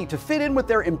alley to fit in with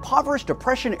their impoverished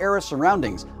Depression-era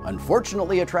surroundings,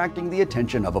 unfortunately attracting the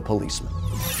attention of a policeman.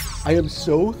 I am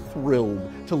so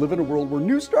thrilled to live in a world where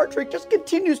new Star Trek just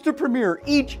continues to premiere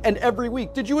each and every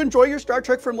week. Did you enjoy your Star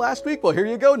Trek from last week? Well, here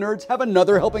you go, nerds. Have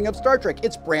another helping of Star Trek.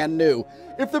 It's brand new.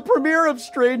 If the premiere of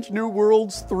Strange New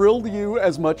Worlds thrilled you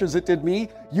as much as it did me,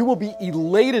 you will be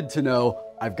elated to know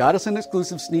I've got us an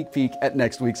exclusive sneak peek at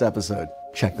next week's episode.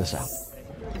 Check this out.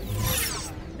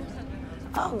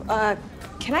 Oh,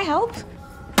 can I help?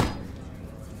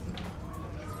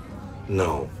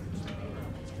 No.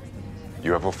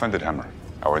 You have offended Hammer,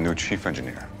 our new chief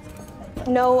engineer.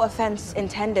 No offense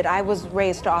intended. I was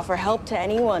raised to offer help to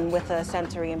anyone with a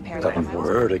sensory impairment. That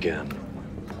word again.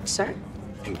 Sir?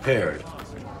 Impaired.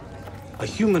 A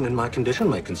human in my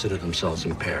condition may consider themselves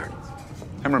impaired.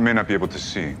 Hammer may not be able to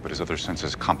see, but his other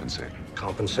senses compensate.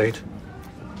 Compensate?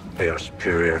 They are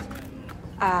superior.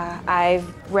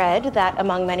 I've read that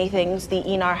among many things, the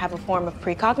Enar have a form of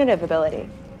precognitive ability.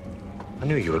 I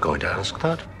knew you were going to ask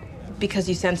that. Because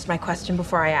you sensed my question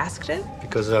before I asked it?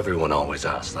 Because everyone always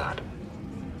asks that.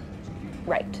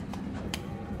 Right.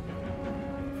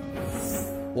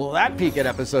 Well, that peek at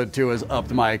episode 2 has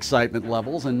upped my excitement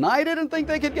levels, and I didn't think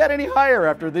they could get any higher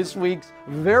after this week's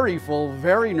very full,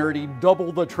 very nerdy,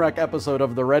 double the Trek episode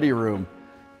of The Ready Room.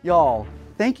 Y'all,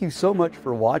 thank you so much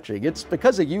for watching. It's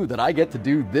because of you that I get to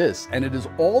do this, and it is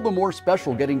all the more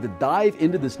special getting to dive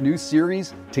into this new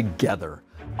series together.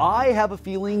 I have a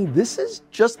feeling this is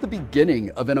just the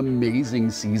beginning of an amazing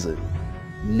season.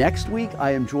 Next week,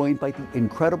 I am joined by the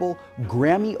incredible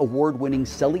Grammy Award-winning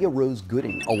Celia Rose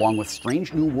Gooding, along with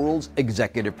Strange New Worlds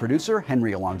executive producer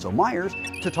Henry Alonso Myers,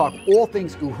 to talk all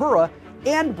things Uhura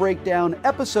and break down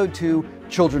Episode 2,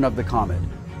 Children of the Comet.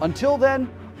 Until then,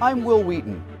 I'm Will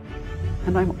Wheaton,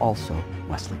 and I'm also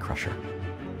Wesley Crusher.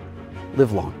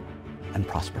 Live long and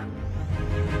prosper.